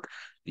work.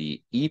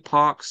 The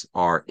epochs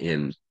are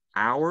in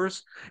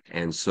hours,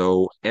 and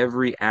so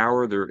every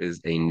hour there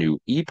is a new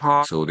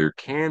epoch. So there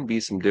can be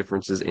some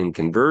differences in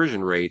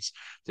conversion rates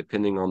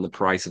depending on the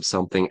price of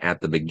something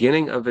at the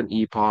beginning of an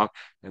epoch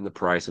and the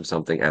price of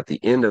something at the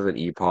end of an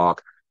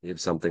epoch if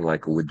something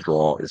like a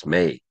withdrawal is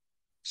made.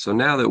 So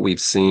now that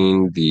we've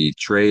seen the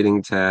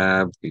trading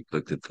tab, we've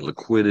looked at the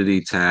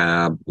liquidity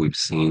tab, we've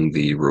seen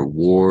the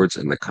rewards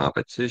and the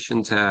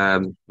competition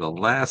tab. The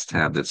last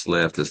tab that's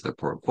left is the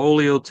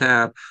portfolio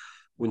tab,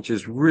 which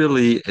is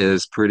really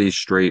as pretty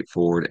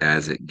straightforward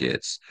as it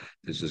gets.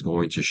 This is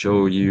going to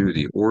show you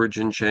the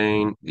origin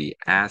chain, the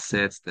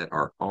assets that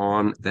are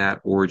on that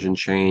origin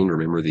chain.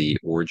 Remember, the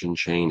origin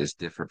chain is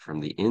different from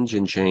the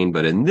engine chain,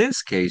 but in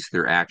this case,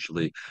 they're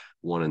actually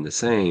one and the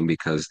same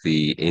because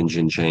the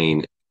engine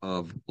chain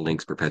of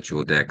Lynx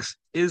Perpetual DEX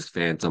is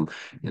Fantom,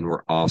 and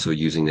we're also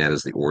using that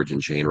as the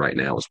origin chain right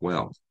now as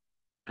well.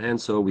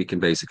 And so we can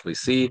basically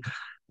see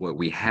what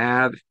we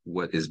have,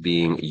 what is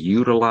being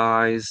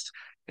utilized,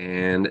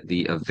 and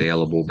the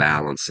available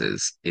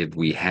balances. If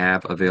we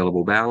have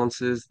available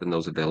balances, then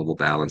those available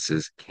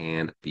balances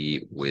can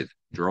be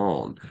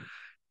withdrawn.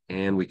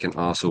 And we can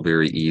also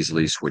very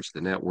easily switch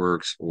the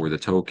networks or the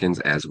tokens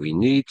as we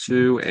need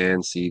to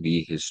and see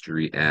the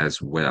history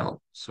as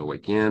well. So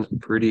again,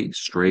 pretty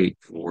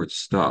straightforward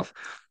stuff,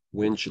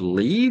 which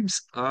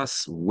leaves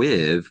us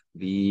with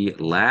the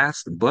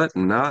last but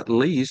not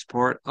least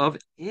part of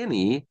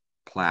any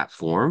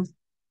platform,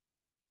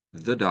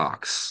 the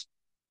docs.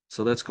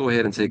 So let's go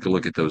ahead and take a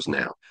look at those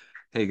now.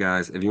 Hey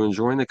guys, if you're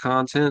enjoying the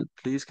content,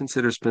 please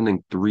consider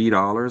spending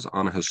 $3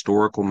 on a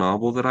historical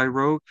novel that I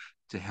wrote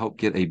to help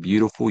get a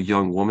beautiful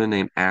young woman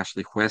named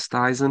Ashley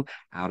Westeisen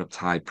out of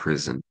Thai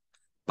prison.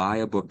 Buy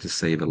a book to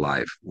save a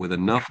life. With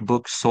enough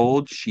books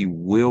sold, she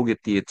will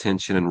get the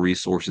attention and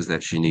resources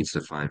that she needs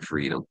to find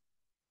freedom.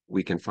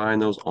 We can find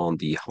those on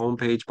the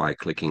homepage by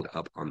clicking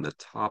up on the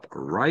top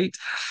right.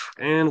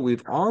 And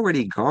we've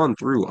already gone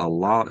through a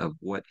lot of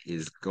what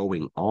is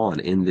going on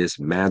in this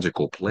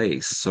magical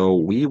place. So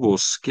we will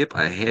skip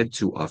ahead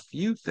to a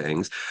few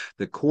things.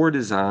 The core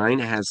design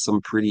has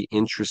some pretty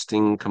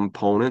interesting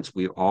components.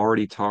 We've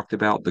already talked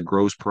about the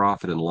gross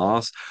profit and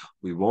loss.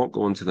 We won't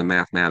go into the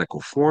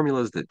mathematical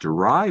formulas that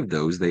derive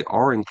those. They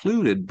are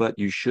included, but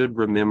you should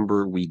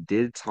remember we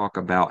did talk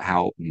about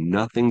how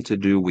nothing to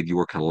do with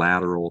your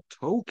collateral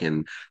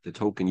token, the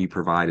token you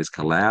provide as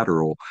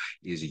collateral,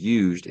 is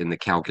used in the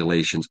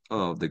calculations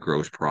of the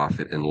gross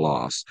profit and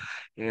loss.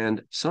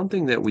 And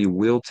something that we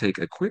will take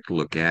a quick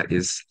look at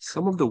is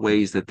some of the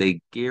ways that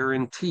they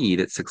guarantee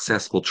that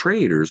successful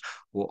traders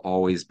will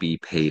always be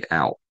paid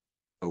out.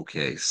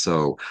 Okay,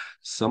 so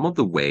some of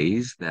the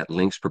ways that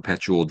Lynx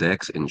Perpetual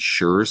DEX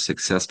ensures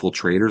successful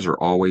traders are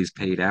always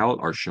paid out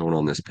are shown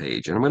on this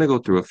page. And I'm going to go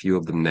through a few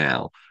of them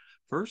now.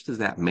 First is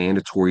that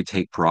mandatory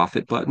take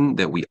profit button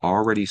that we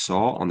already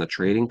saw on the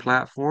trading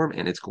platform,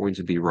 and it's going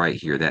to be right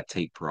here, that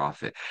take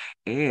profit.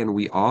 And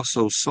we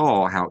also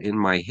saw how in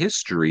my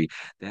history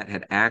that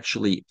had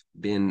actually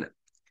been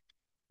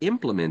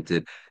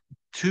implemented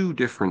two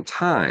different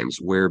times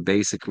where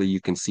basically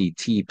you can see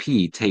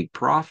TP take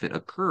profit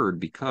occurred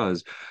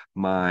because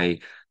my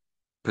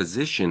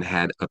position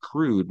had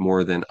accrued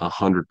more than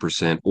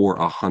 100% or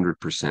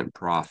 100%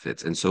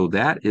 profits. And so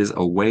that is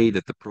a way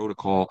that the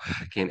protocol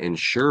can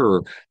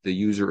ensure the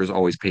user is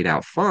always paid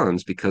out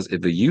funds because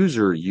if the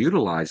user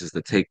utilizes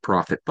the take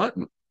profit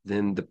button,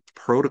 then the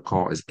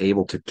protocol is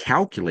able to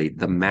calculate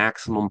the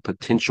maximum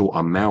potential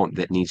amount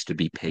that needs to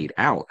be paid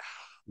out.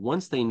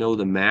 Once they know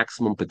the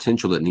maximum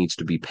potential that needs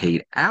to be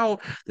paid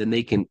out, then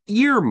they can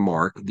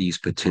earmark these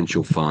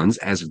potential funds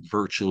as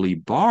virtually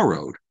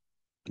borrowed.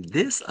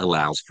 This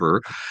allows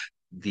for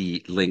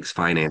the Lynx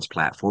finance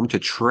platform to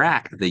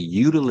track the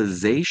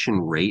utilization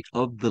rate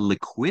of the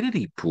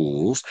liquidity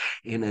pools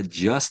and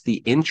adjust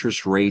the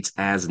interest rates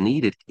as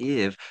needed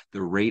if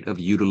the rate of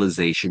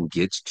utilization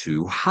gets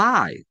too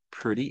high.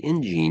 Pretty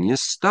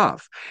ingenious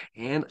stuff.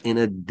 And in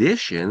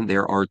addition,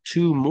 there are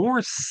two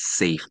more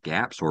safe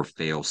gaps or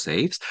fail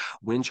safes,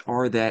 which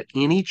are that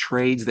any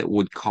trades that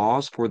would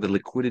cause for the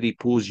liquidity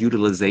pool's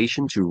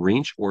utilization to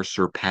reach or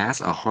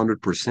surpass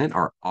 100%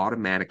 are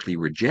automatically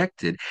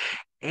rejected,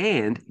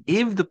 and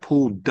if the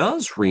pool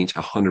does reach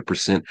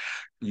 100%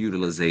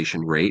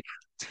 utilization rate,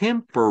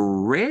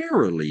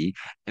 temporarily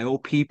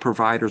LP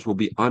providers will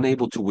be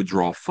unable to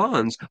withdraw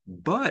funds,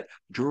 but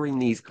during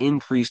these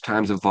increased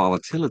times of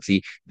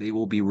volatility, they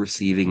will be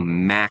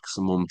receiving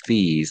maximum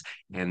fees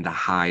and the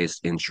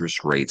highest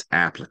interest rates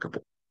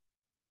applicable.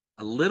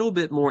 A little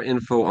bit more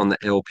info on the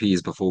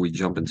LPs before we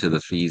jump into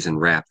the fees and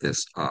wrap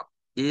this up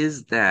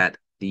is that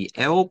the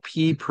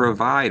LP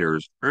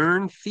providers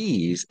earn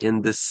fees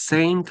in the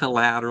same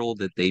collateral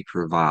that they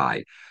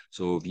provide.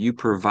 So if you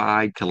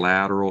provide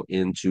collateral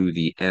into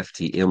the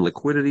FTM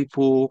liquidity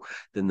pool,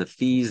 then the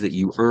fees that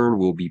you earn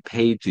will be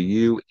paid to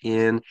you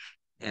in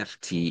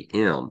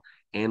FTM.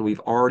 And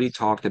we've already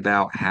talked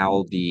about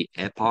how the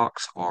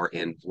epochs are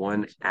in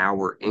 1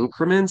 hour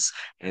increments.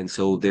 And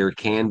so there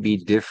can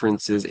be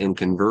differences in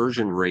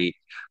conversion rate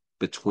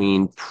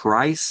between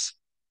price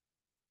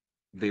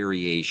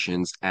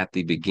variations at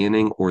the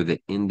beginning or the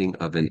ending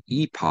of an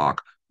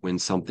epoch when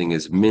something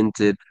is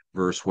minted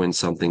versus when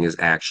something is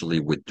actually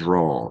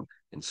withdrawn.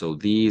 And so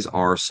these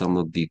are some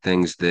of the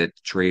things that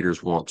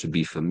traders want to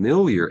be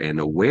familiar and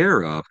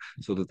aware of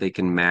so that they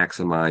can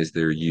maximize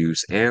their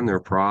use and their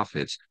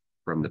profits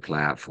from the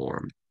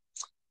platform.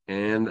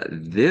 And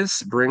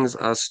this brings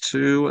us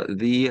to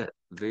the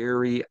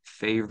very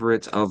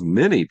favorite of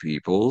many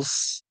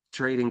people's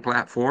trading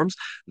platforms,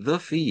 the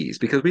fees,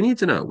 because we need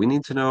to know. We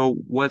need to know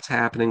what's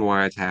happening,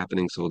 why it's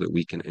happening, so that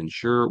we can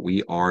ensure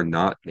we are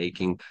not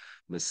making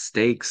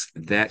mistakes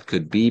that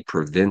could be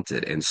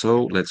prevented. And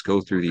so let's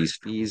go through these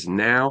fees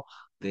now.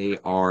 They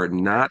are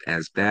not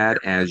as bad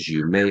as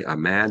you may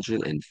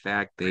imagine. In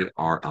fact, they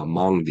are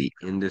among the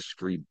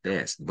industry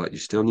best, but you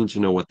still need to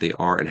know what they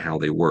are and how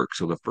they work.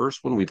 So the first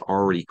one we've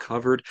already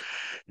covered,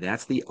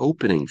 that's the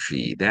opening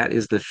fee. That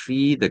is the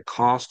fee, the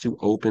cost to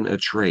open a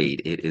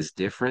trade. It is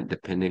different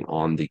depending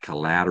on the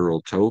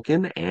collateral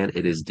token, and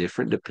it is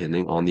different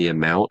depending on the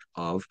amount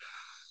of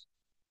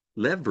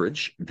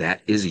leverage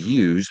that is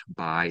used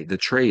by the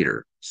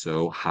trader.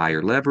 So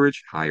higher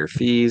leverage, higher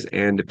fees,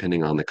 and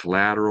depending on the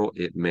collateral,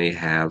 it may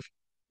have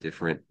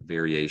different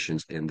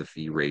variations in the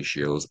fee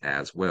ratios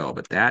as well.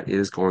 But that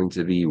is going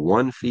to be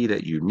one fee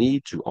that you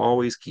need to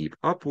always keep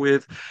up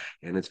with.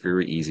 And it's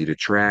very easy to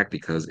track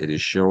because it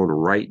is shown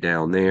right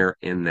down there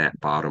in that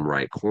bottom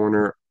right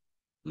corner,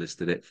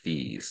 listed at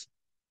fees.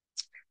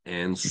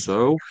 And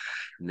so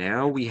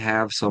now we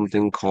have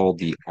something called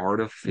the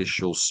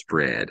artificial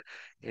spread.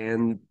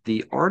 And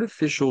the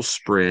artificial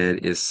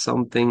spread is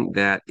something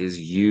that is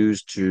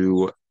used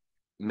to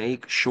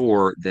make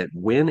sure that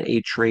when a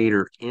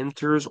trader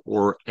enters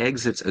or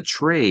exits a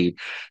trade,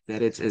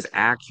 that it's as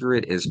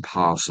accurate as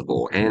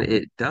possible. And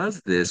it does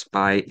this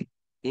by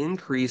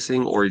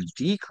increasing or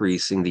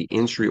decreasing the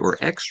entry or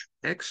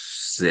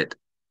exit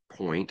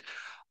point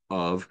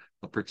of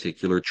a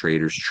particular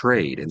trader's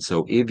trade. And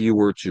so if you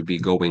were to be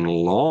going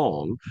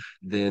long,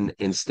 then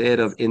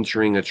instead of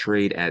entering a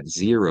trade at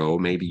zero,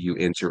 maybe you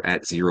enter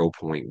at zero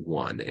point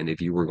 0.1. And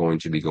if you were going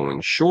to be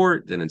going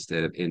short, then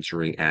instead of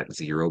entering at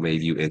zero,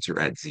 maybe you enter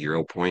at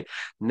 0 point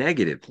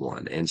negative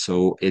 1. And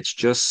so it's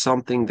just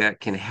something that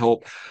can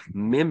help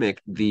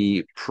mimic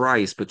the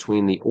price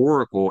between the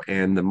oracle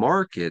and the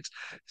market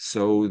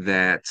so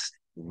that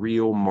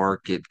real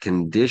market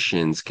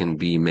conditions can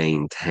be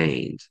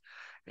maintained.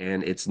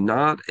 And it's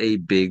not a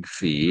big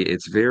fee.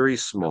 It's very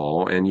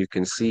small. And you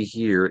can see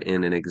here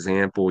in an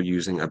example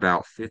using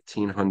about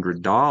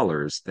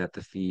 $1,500 that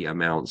the fee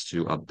amounts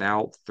to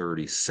about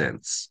 30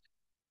 cents.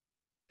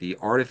 The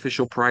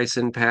artificial price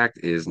impact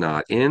is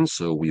not in,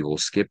 so we will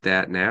skip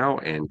that now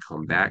and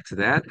come back to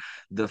that.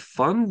 The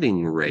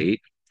funding rate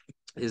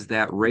is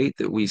that rate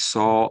that we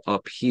saw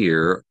up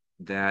here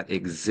that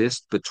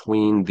exists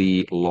between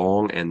the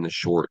long and the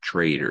short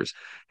traders.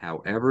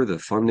 However, the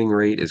funding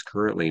rate is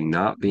currently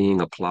not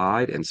being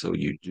applied, and so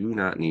you do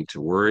not need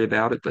to worry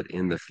about it. But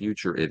in the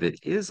future, if it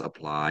is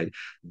applied,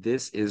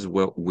 this is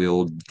what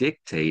will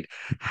dictate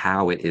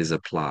how it is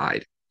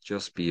applied.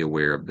 Just be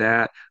aware of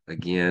that.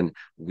 Again,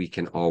 we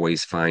can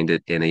always find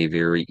it in a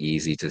very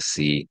easy to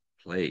see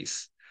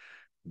place.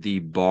 The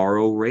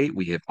borrow rate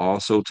we have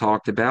also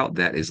talked about,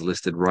 that is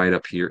listed right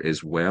up here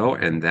as well.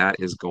 And that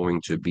is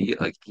going to be,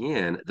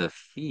 again, the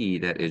fee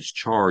that is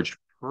charged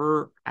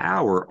per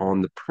hour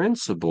on the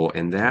principal,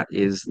 and that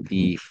is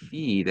the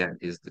fee, that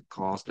is the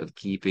cost of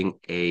keeping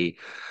a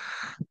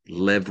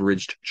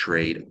leveraged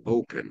trade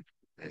open.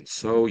 And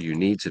so you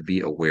need to be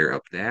aware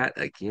of that.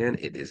 Again,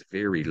 it is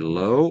very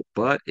low,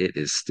 but it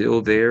is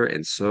still there.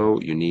 And so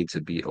you need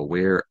to be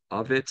aware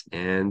of it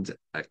and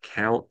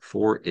account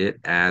for it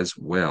as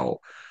well.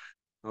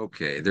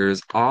 Okay,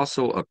 there's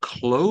also a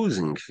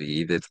closing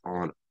fee that's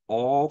on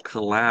all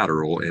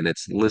collateral, and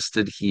it's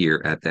listed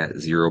here at that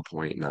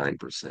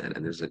 0.9%.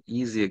 And there's an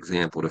easy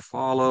example to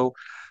follow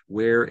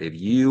where if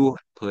you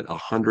put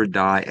 100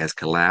 DAI as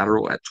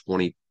collateral at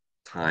 20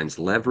 times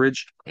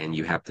leverage, and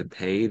you have to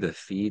pay the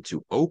fee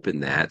to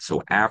open that.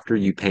 So after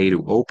you pay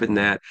to open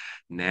that,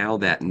 now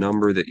that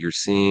number that you're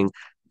seeing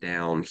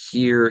down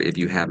here, if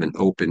you have an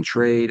open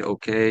trade,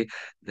 okay,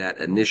 that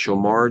initial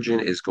margin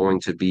is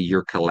going to be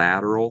your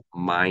collateral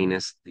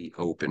minus the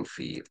open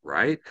fee,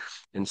 right?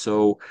 And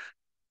so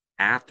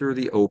after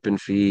the open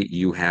fee,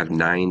 you have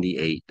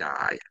 98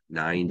 DAI.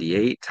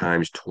 98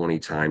 times 20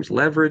 times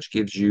leverage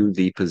gives you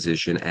the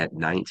position at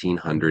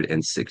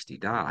 1960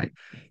 DAI.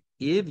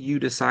 If you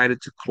decided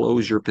to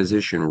close your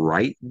position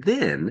right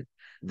then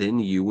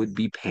you would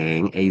be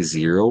paying a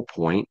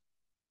 0.9,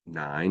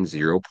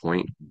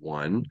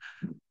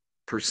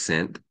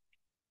 0.1%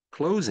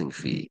 closing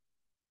fee.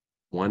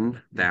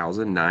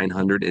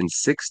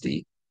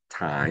 1,960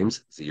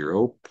 times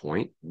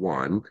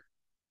 0.1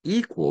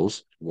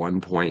 equals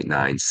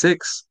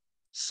 1.96.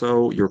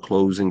 So your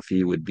closing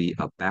fee would be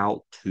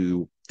about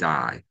 2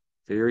 DAI.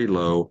 Very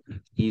low,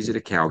 easy to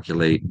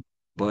calculate,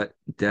 but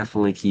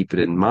definitely keep it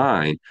in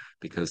mind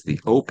because the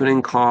opening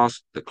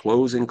cost, the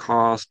closing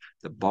cost,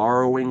 the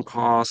borrowing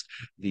cost,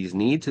 these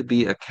need to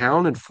be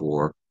accounted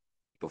for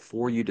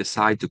before you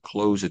decide to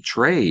close a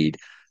trade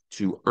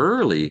too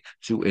early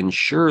to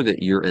ensure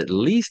that you're at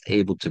least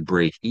able to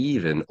break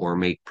even or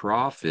make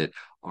profit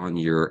on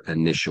your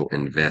initial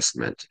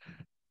investment.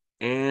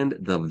 And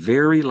the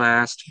very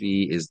last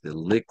fee is the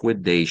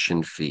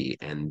liquidation fee.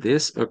 And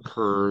this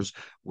occurs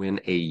when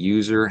a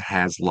user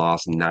has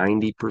lost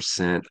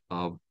 90%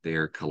 of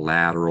their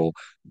collateral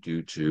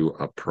due to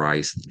a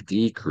price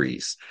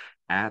decrease.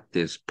 At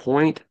this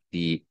point,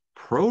 the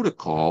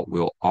protocol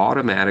will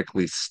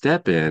automatically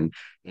step in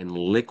and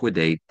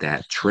liquidate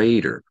that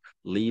trader,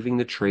 leaving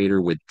the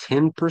trader with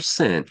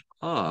 10%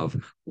 of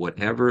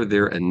whatever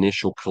their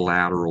initial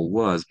collateral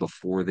was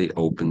before they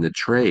opened the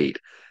trade.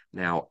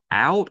 Now,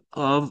 out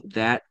of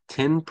that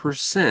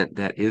 10%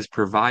 that is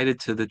provided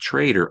to the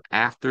trader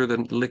after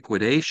the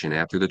liquidation,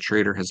 after the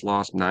trader has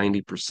lost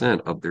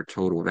 90% of their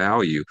total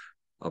value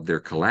of their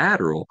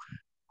collateral,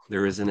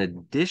 there is an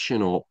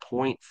additional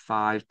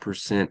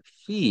 0.5%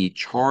 fee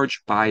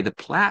charged by the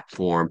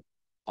platform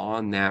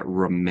on that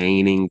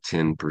remaining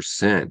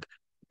 10%.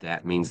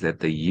 That means that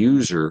the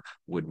user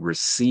would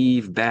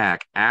receive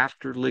back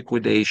after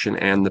liquidation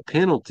and the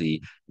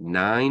penalty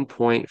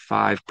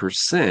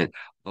 9.5%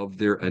 of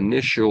their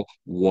initial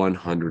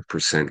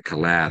 100%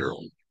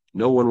 collateral.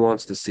 No one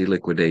wants to see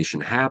liquidation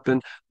happen,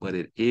 but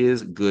it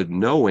is good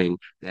knowing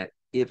that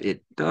if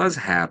it does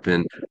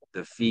happen,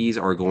 the fees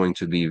are going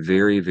to be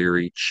very,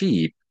 very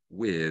cheap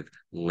with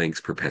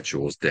Lynx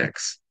Perpetual's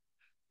DEX.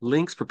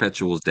 Lynx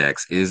Perpetual's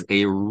DEX is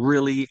a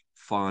really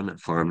fun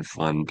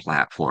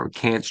platform.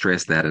 Can't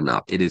stress that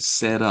enough. It is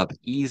set up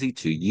easy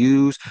to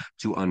use,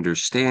 to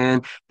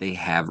understand. They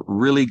have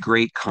really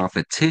great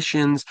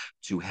competitions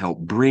to help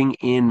bring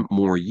in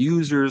more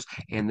users,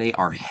 and they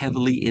are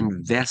heavily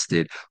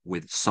invested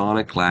with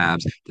Sonic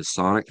Labs, the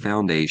Sonic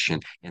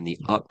Foundation, and the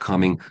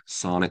upcoming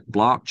Sonic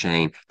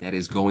blockchain that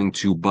is going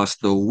to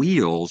bust the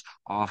wheels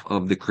off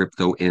of the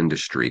crypto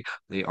industry.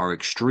 They are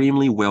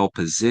extremely well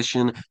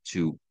positioned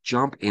to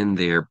jump in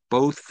there,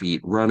 both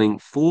feet running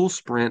full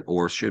sprint,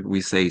 or should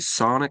we say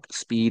sonic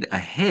speed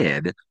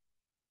ahead,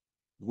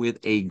 with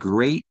a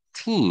great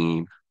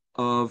team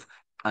of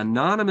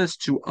anonymous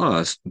to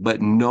us, but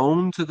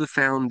known to the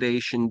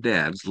foundation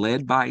devs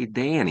led by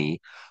Danny,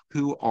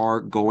 who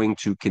are going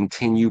to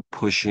continue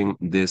pushing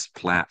this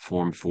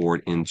platform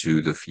forward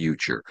into the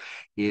future.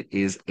 It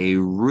is a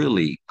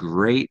really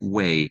great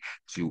way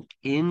to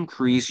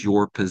increase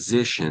your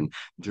position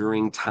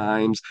during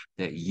times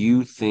that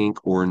you think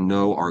or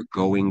know are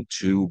going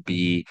to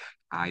be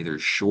either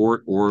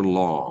short or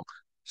long.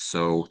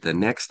 So the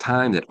next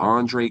time that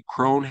Andre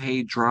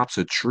Cronhay drops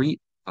a tweet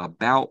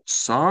about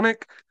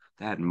Sonic,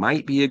 that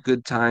might be a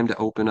good time to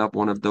open up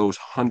one of those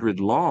 100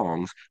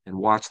 longs and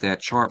watch that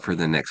chart for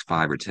the next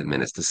 5 or 10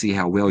 minutes to see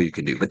how well you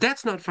can do. But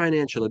that's not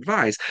financial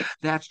advice.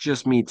 That's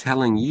just me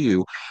telling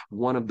you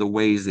one of the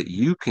ways that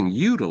you can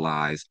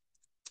utilize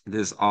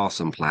this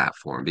awesome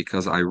platform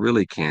because I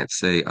really can't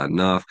say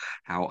enough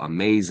how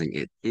amazing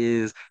it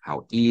is,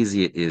 how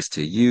easy it is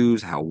to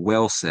use, how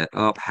well set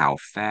up, how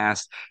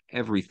fast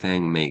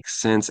everything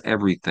makes sense,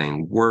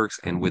 everything works.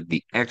 And with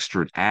the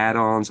extra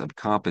add-ons of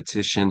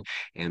competition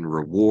and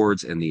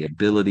rewards and the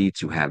ability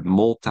to have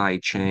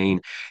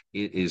multi-chain,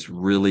 it is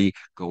really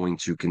going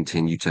to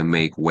continue to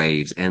make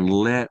waves. And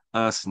let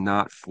us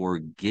not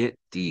forget,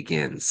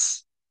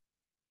 Deegans,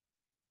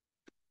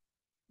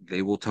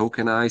 They will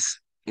tokenize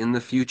in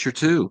the future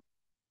too,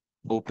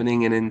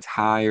 opening an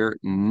entire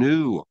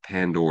new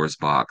Pandora's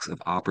box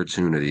of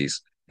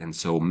opportunities. And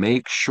so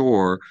make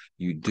sure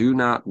you do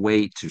not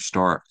wait to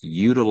start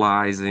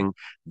utilizing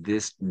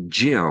this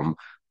gem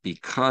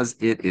because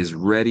it is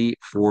ready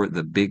for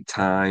the big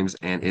times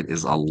and it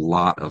is a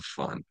lot of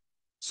fun.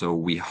 So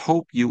we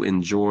hope you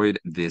enjoyed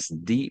this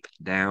deep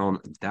down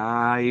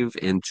dive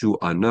into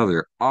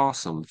another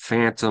awesome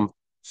Fantom,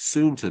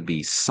 soon to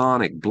be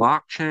Sonic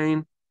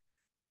blockchain,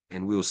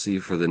 and we'll see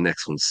you for the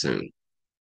next one soon.